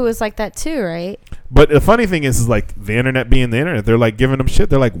pastor who was like that too, right? But the funny thing is like the internet being the internet, they're like giving him shit.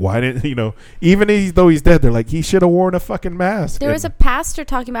 They're like, why didn't even though he's dead, they're like, he should have worn a fucking mask. There was a pastor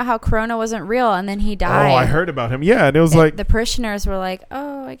talking about how corona wasn't real, and then he died. Oh, I heard about him. Yeah, and it was And like the parishioners were like,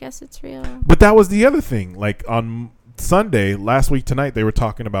 "Oh, I guess it's real." But that was the other thing. Like on Sunday, last week tonight, they were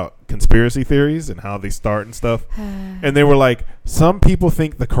talking about conspiracy theories and how they start and stuff. And they were like, some people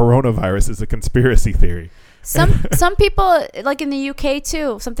think the coronavirus is a conspiracy theory. Some people, like in the UK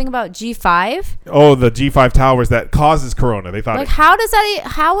too, something about G5. Oh, the G5 towers that causes corona. They thought Like,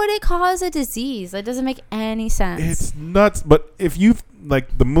 how would it cause a disease? That doesn't make any sense. it's nuts. But if you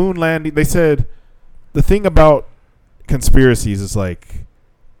like the moon landing, they said the thing about conspiracies is like,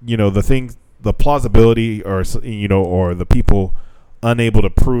 the plausibility or the people unable to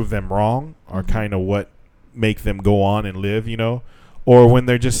prove them wrong are kind of what make them go on and live, or when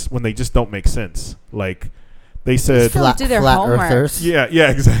they just don't make sense. Like they said, Still do their flat homework. earthers. yeah,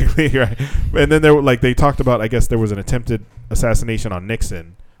 exactly, right. And then they talked about, I guess there was an attempted assassination on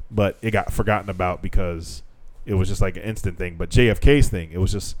Nixon, but it got forgotten about because it was just like an instant thing. But JFK's thing, it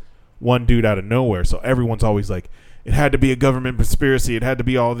was just one dude out of nowhere. So everyone's always like, it had to be a government conspiracy. It had to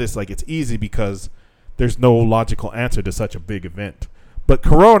be all this. Like, it's easy because there's no logical answer to such a big event. But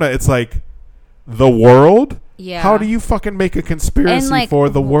Corona, it's like the world. Yeah. How do you fucking make a conspiracy for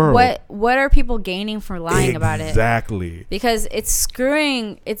the world? What are people gaining for lying about it? Exactly. Because it's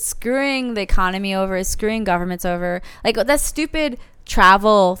screwing the economy over. It's screwing governments over. Like that stupid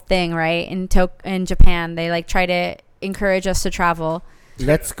travel thing, right? In Japan, they like try to encourage us to travel.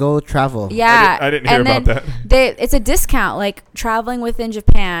 Let's go travel. Yeah, I didn't hear about that. It's a discount, like traveling within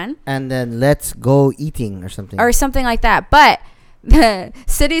Japan And then let's go eating or something. or something like that. But the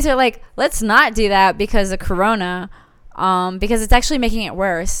cities are like, let's not do that because of Corona, because it's actually making it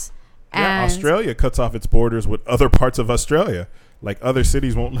worse. Yeah, And Australia cuts off its borders with other parts of Australia. Like other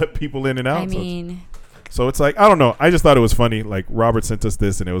cities won't let people in and out. I mean, so it's like, I don't know. I just thought it was funny. Like Robert sent us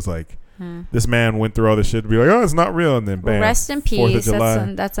this and it was like, this man went through all this shit to be like, oh, it's not real. And then bam. rest in 4th of peace.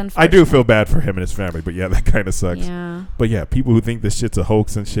 July. That's unfortunate. I do feel bad for him and his family, but yeah, that kind of sucks. Yeah. But yeah, people who think this shit's a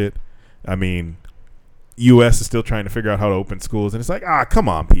hoax and shit. I mean, U.S. is still trying to figure out how to open schools, and it's like, come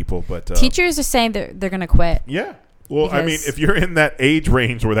on, people. But Teachers are saying they're gonna quit. yeah. Well, I mean, Because- if you're in that age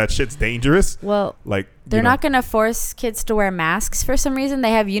range where that shit's dangerous, Well, like they're not gonna force kids to wear masks for some reason.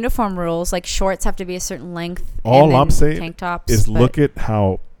 They have uniform rules, like shorts have to be a certain length. All and then I'm saying tank tops. is but- look at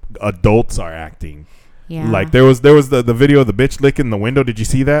how adults are acting. Yeah. Like there was the video of the bitch licking the window. Did you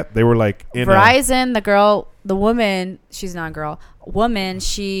see that? They were like in Verizon, the woman, she's not a girl, woman,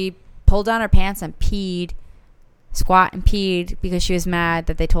 she pulled down her pants and peed squat and peed because she was mad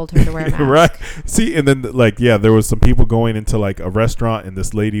that they told her to wear a mask. Right. See, and then like, yeah, there was some people going into like a restaurant and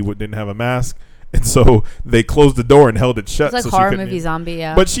this lady didn't have a mask. And so they closed the door and held it shut. It's like so horror movie zombie,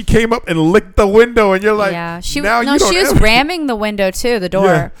 yeah. But she came up and licked the window, and you're like, yeah. She was ramming the window too, the door.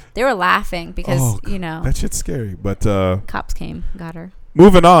 Yeah. They were laughing because that shit's scary. But cops came, got her.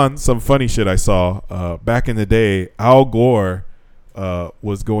 Moving on, some funny shit I saw back in the day. Al Gore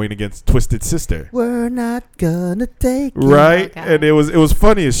was going against Twisted Sister. We're not gonna take it. Right, and it was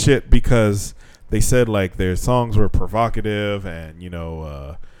funny as shit because they said like their songs were provocative and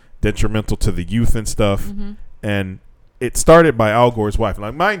detrimental to the youth and stuff. Mm-hmm. And it started by Al Gore's wife.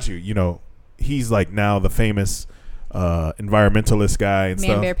 Like, mind you, he's like now the famous environmentalist guy and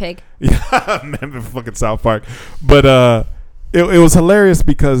stuff. Man, bear, pig. Yeah, man, fucking South Park. But it was hilarious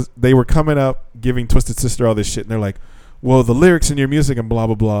because they were coming up giving Twisted Sister all this shit, and they're like, well, the lyrics in your music and blah,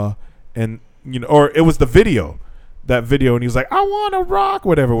 blah, blah. And, or it was the video. That video, and he was like, I want to rock,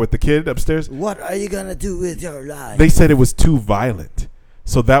 whatever, with the kid upstairs. What are you going to do with your life? They said it was too violent.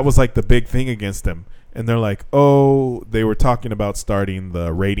 So that was like the big thing against them. And they're like, oh, they were talking about starting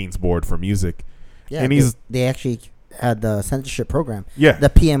the ratings board for music. Yeah, and they actually had the censorship program. Yeah. The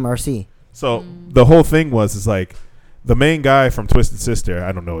PMRC. So the whole thing was like the main guy from Twisted Sister,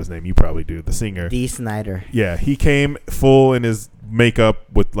 I don't know his name, you probably do, the singer. Dee Snider. Yeah, he came full in his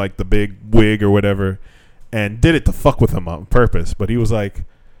makeup with like the big wig or whatever and did it to fuck with him on purpose. But he was like,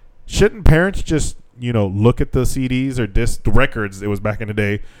 shouldn't parents just look at the CDs or the records, it was back in the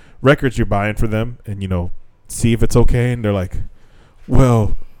day, records you're buying for them and, see if it's okay. And they're like,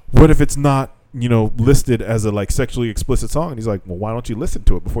 well, what if it's not, listed as a like sexually explicit song? And he's like, well, why don't you listen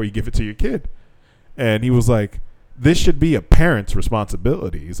to it before you give it to your kid? And he was like, this should be a parent's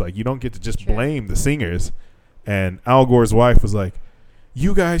responsibility. He's like, you don't get to just blame the singers. And Al Gore's wife was like,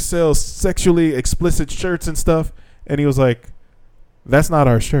 you guys sell sexually explicit shirts and stuff. And he was like, that's not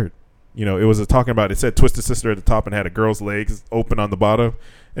our shirt. It was talking about, it said Twisted Sister at the top and had a girl's legs open on the bottom.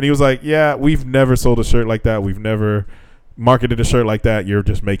 And he was like, yeah, we've never sold a shirt like that. We've never marketed a shirt like that. You're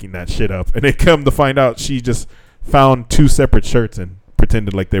just making that shit up. And they come to find out she just found two separate shirts and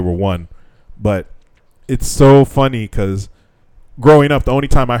pretended like they were one. But it's so funny because growing up, the only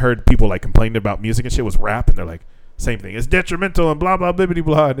time I heard people like complaining about music and shit was rap. And they're like, same thing. It's detrimental and blah, blah, blibbity,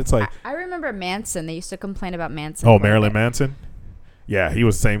 blah. And it's like. I remember Manson. They used to complain about Manson. Oh, Marilyn Manson? Yeah, he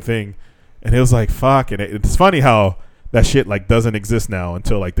was the same thing. And it was like, fuck. And it's funny how that shit like doesn't exist now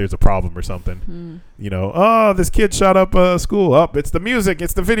until like there's a problem or something. Oh, this kid shot up a school. It's the music,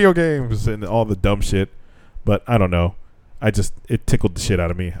 it's the video games and all the dumb shit. But I don't know. It tickled the shit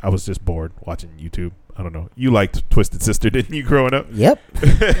out of me. I was just bored watching YouTube. I don't know. You liked Twisted Sister, didn't you, growing up? Yep.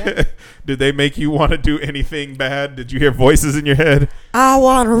 Did they make you want to do anything bad? Did you hear voices in your head? I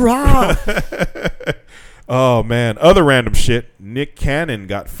want to rock. Oh, man. Other random shit. Nick Cannon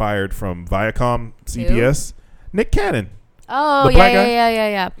got fired from Viacom CBS. Who? Nick Cannon. Oh,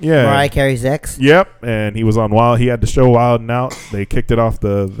 yeah. Mariah Carey's ex. Yep. And he was on Wild. He had the show Wild and Out. They kicked it off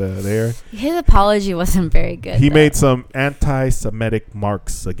the air. His apology wasn't very good. He made some anti-Semitic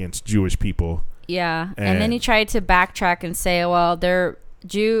marks against Jewish people. Yeah. And then he tried to backtrack and say, well, they're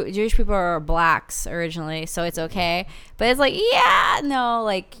Jewish people are blacks originally, so it's okay. But it's like, yeah, no,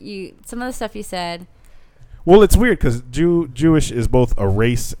 like some of the stuff you said. Well, it's weird because Jewish is both a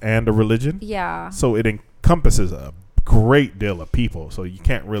race and a religion. Yeah. So it encompasses a great deal of people. So you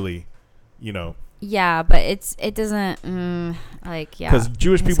can't really, Yeah, but it doesn't because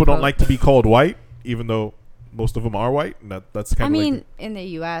Jewish people don't like to be called white, even though most of them are white. And that's kind of. I mean, in the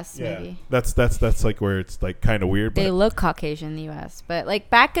U.S. maybe. That's like where it's like kind of weird. They look Caucasian in the U.S., but like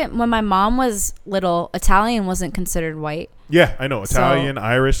back when my mom was little, Italian wasn't considered white. Yeah, I know. Italian,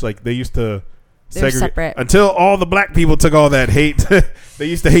 Irish, like they used to. They're separate. Until all the black people took all that hate. They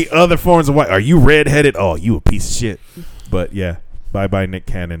used to hate other forms of white. Are you redheaded? Oh, you a piece of shit. But yeah, bye Nick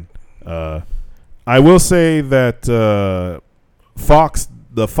Cannon. I will say that Fox,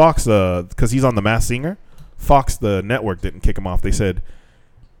 because he's on The Masked Singer, Fox, the network, didn't kick him off. They said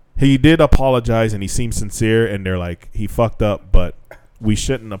he did apologize and he seemed sincere. And they're like, he fucked up, but we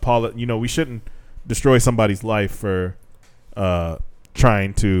shouldn't we shouldn't destroy somebody's life for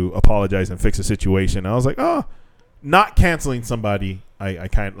trying to apologize and fix a situation. I was like, oh, not canceling somebody. I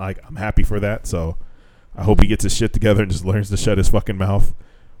kind of like, I'm happy for that. So I hope he gets his shit together and just learns to shut his fucking mouth.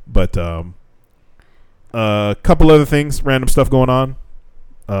 But a couple other things, random stuff going on.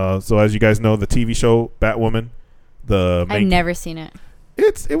 So as you guys know, the TV show Batwoman, I've never seen it.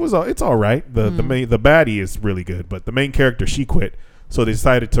 It's all right. The baddie is really good, but the main character, she quit. So they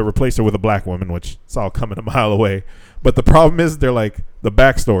decided to replace her with a black woman, which it's all coming a mile away. But the problem is they're like the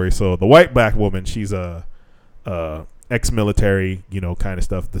backstory. So the white black woman, she's a ex-military, kind of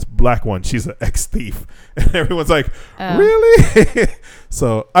stuff. This black one, she's an ex-thief, and everyone's like, really?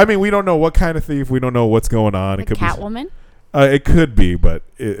 So, I mean, we don't know what kind of thief. We don't know what's going on. It could Catwoman? It could be, but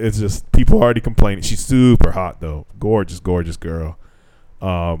it's just people are already complaining. She's super hot though, gorgeous girl.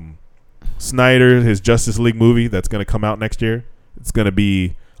 Snyder, his Justice League movie that's going to come out next year. It's going to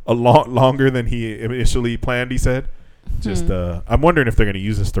be a lot longer than he initially planned. He said. Just I'm wondering if they're going to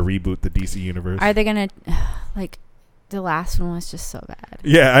use this to reboot the DC universe. Are they going to like? The last one was just so bad.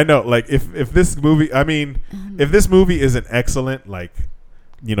 Yeah, I know. Like if this movie, if this movie isn't excellent, like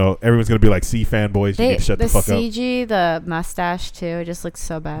everyone's gonna be like, "See, fanboys, you need to shut the fuck up." The CG, the mustache too, it just looks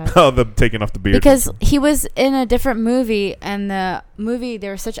so bad. Oh, the taking off the beard. Because he was in a different movie, and the movie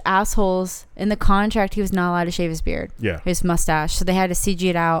there were such assholes in the contract. He was not allowed to shave his beard. Yeah, his mustache, so they had to CG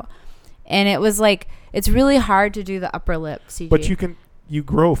it out, and it was like it's really hard to do the upper lip CG. But you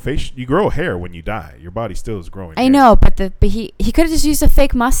grow hair when you die. Your body still is growing. I know, but he could have just used a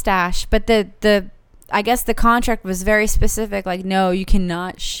fake mustache. But the I guess the contract was very specific. Like, no, you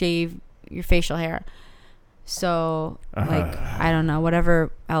cannot shave your facial hair. So like I don't know,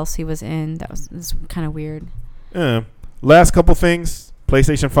 whatever else he was in, that was kind of weird. Last couple things.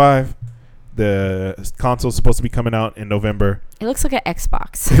 PlayStation 5. The console's supposed to be coming out in November. It looks like an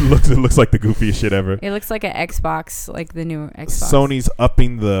Xbox. It looks like the goofiest shit ever. It looks like an Xbox, like the new Xbox. Sony's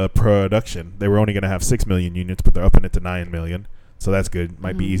upping the production. They were only going to have 6 million units, but they're upping it to 9 million. So that's good.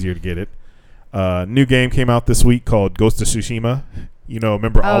 Might be easier to get it. New game came out this week called Ghost of Tsushima.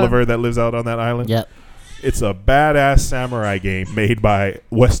 Remember Oliver that lives out on that island? Yep. It's a badass samurai game made by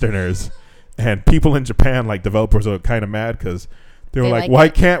Westerners. And people in Japan, like developers, are kind of mad because they were like, why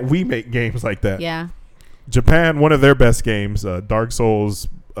can't we make games like that? Yeah. Japan, one of their best games, Dark Souls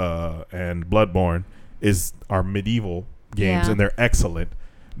and Bloodborne, are medieval games, and they're excellent.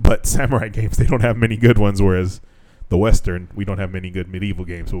 But samurai games, they don't have many good ones, whereas the Western, we don't have many good medieval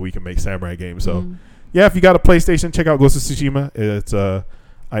games, but we can make samurai games. So, yeah, if you got a PlayStation, check out Ghost of Tsushima. It's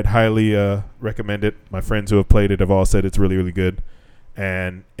I'd highly recommend it. My friends who have played it have all said it's really, really good.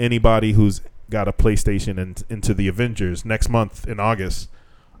 And anybody who's got a PlayStation and into the Avengers next month in August,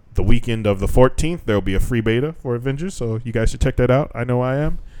 the weekend of the 14th, there'll be a free beta for Avengers, so you guys should check that out. I know I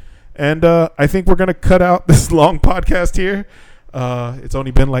am. And I think we're going to cut out this long podcast here. It's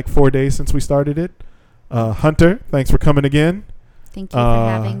only been like 4 days since we started it. Hunter, thanks for coming again. Thank you for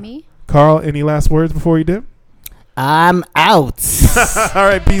having me. Carl, any last words before you dip? I'm out. All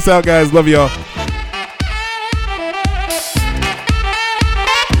right, peace out, guys. Love y'all.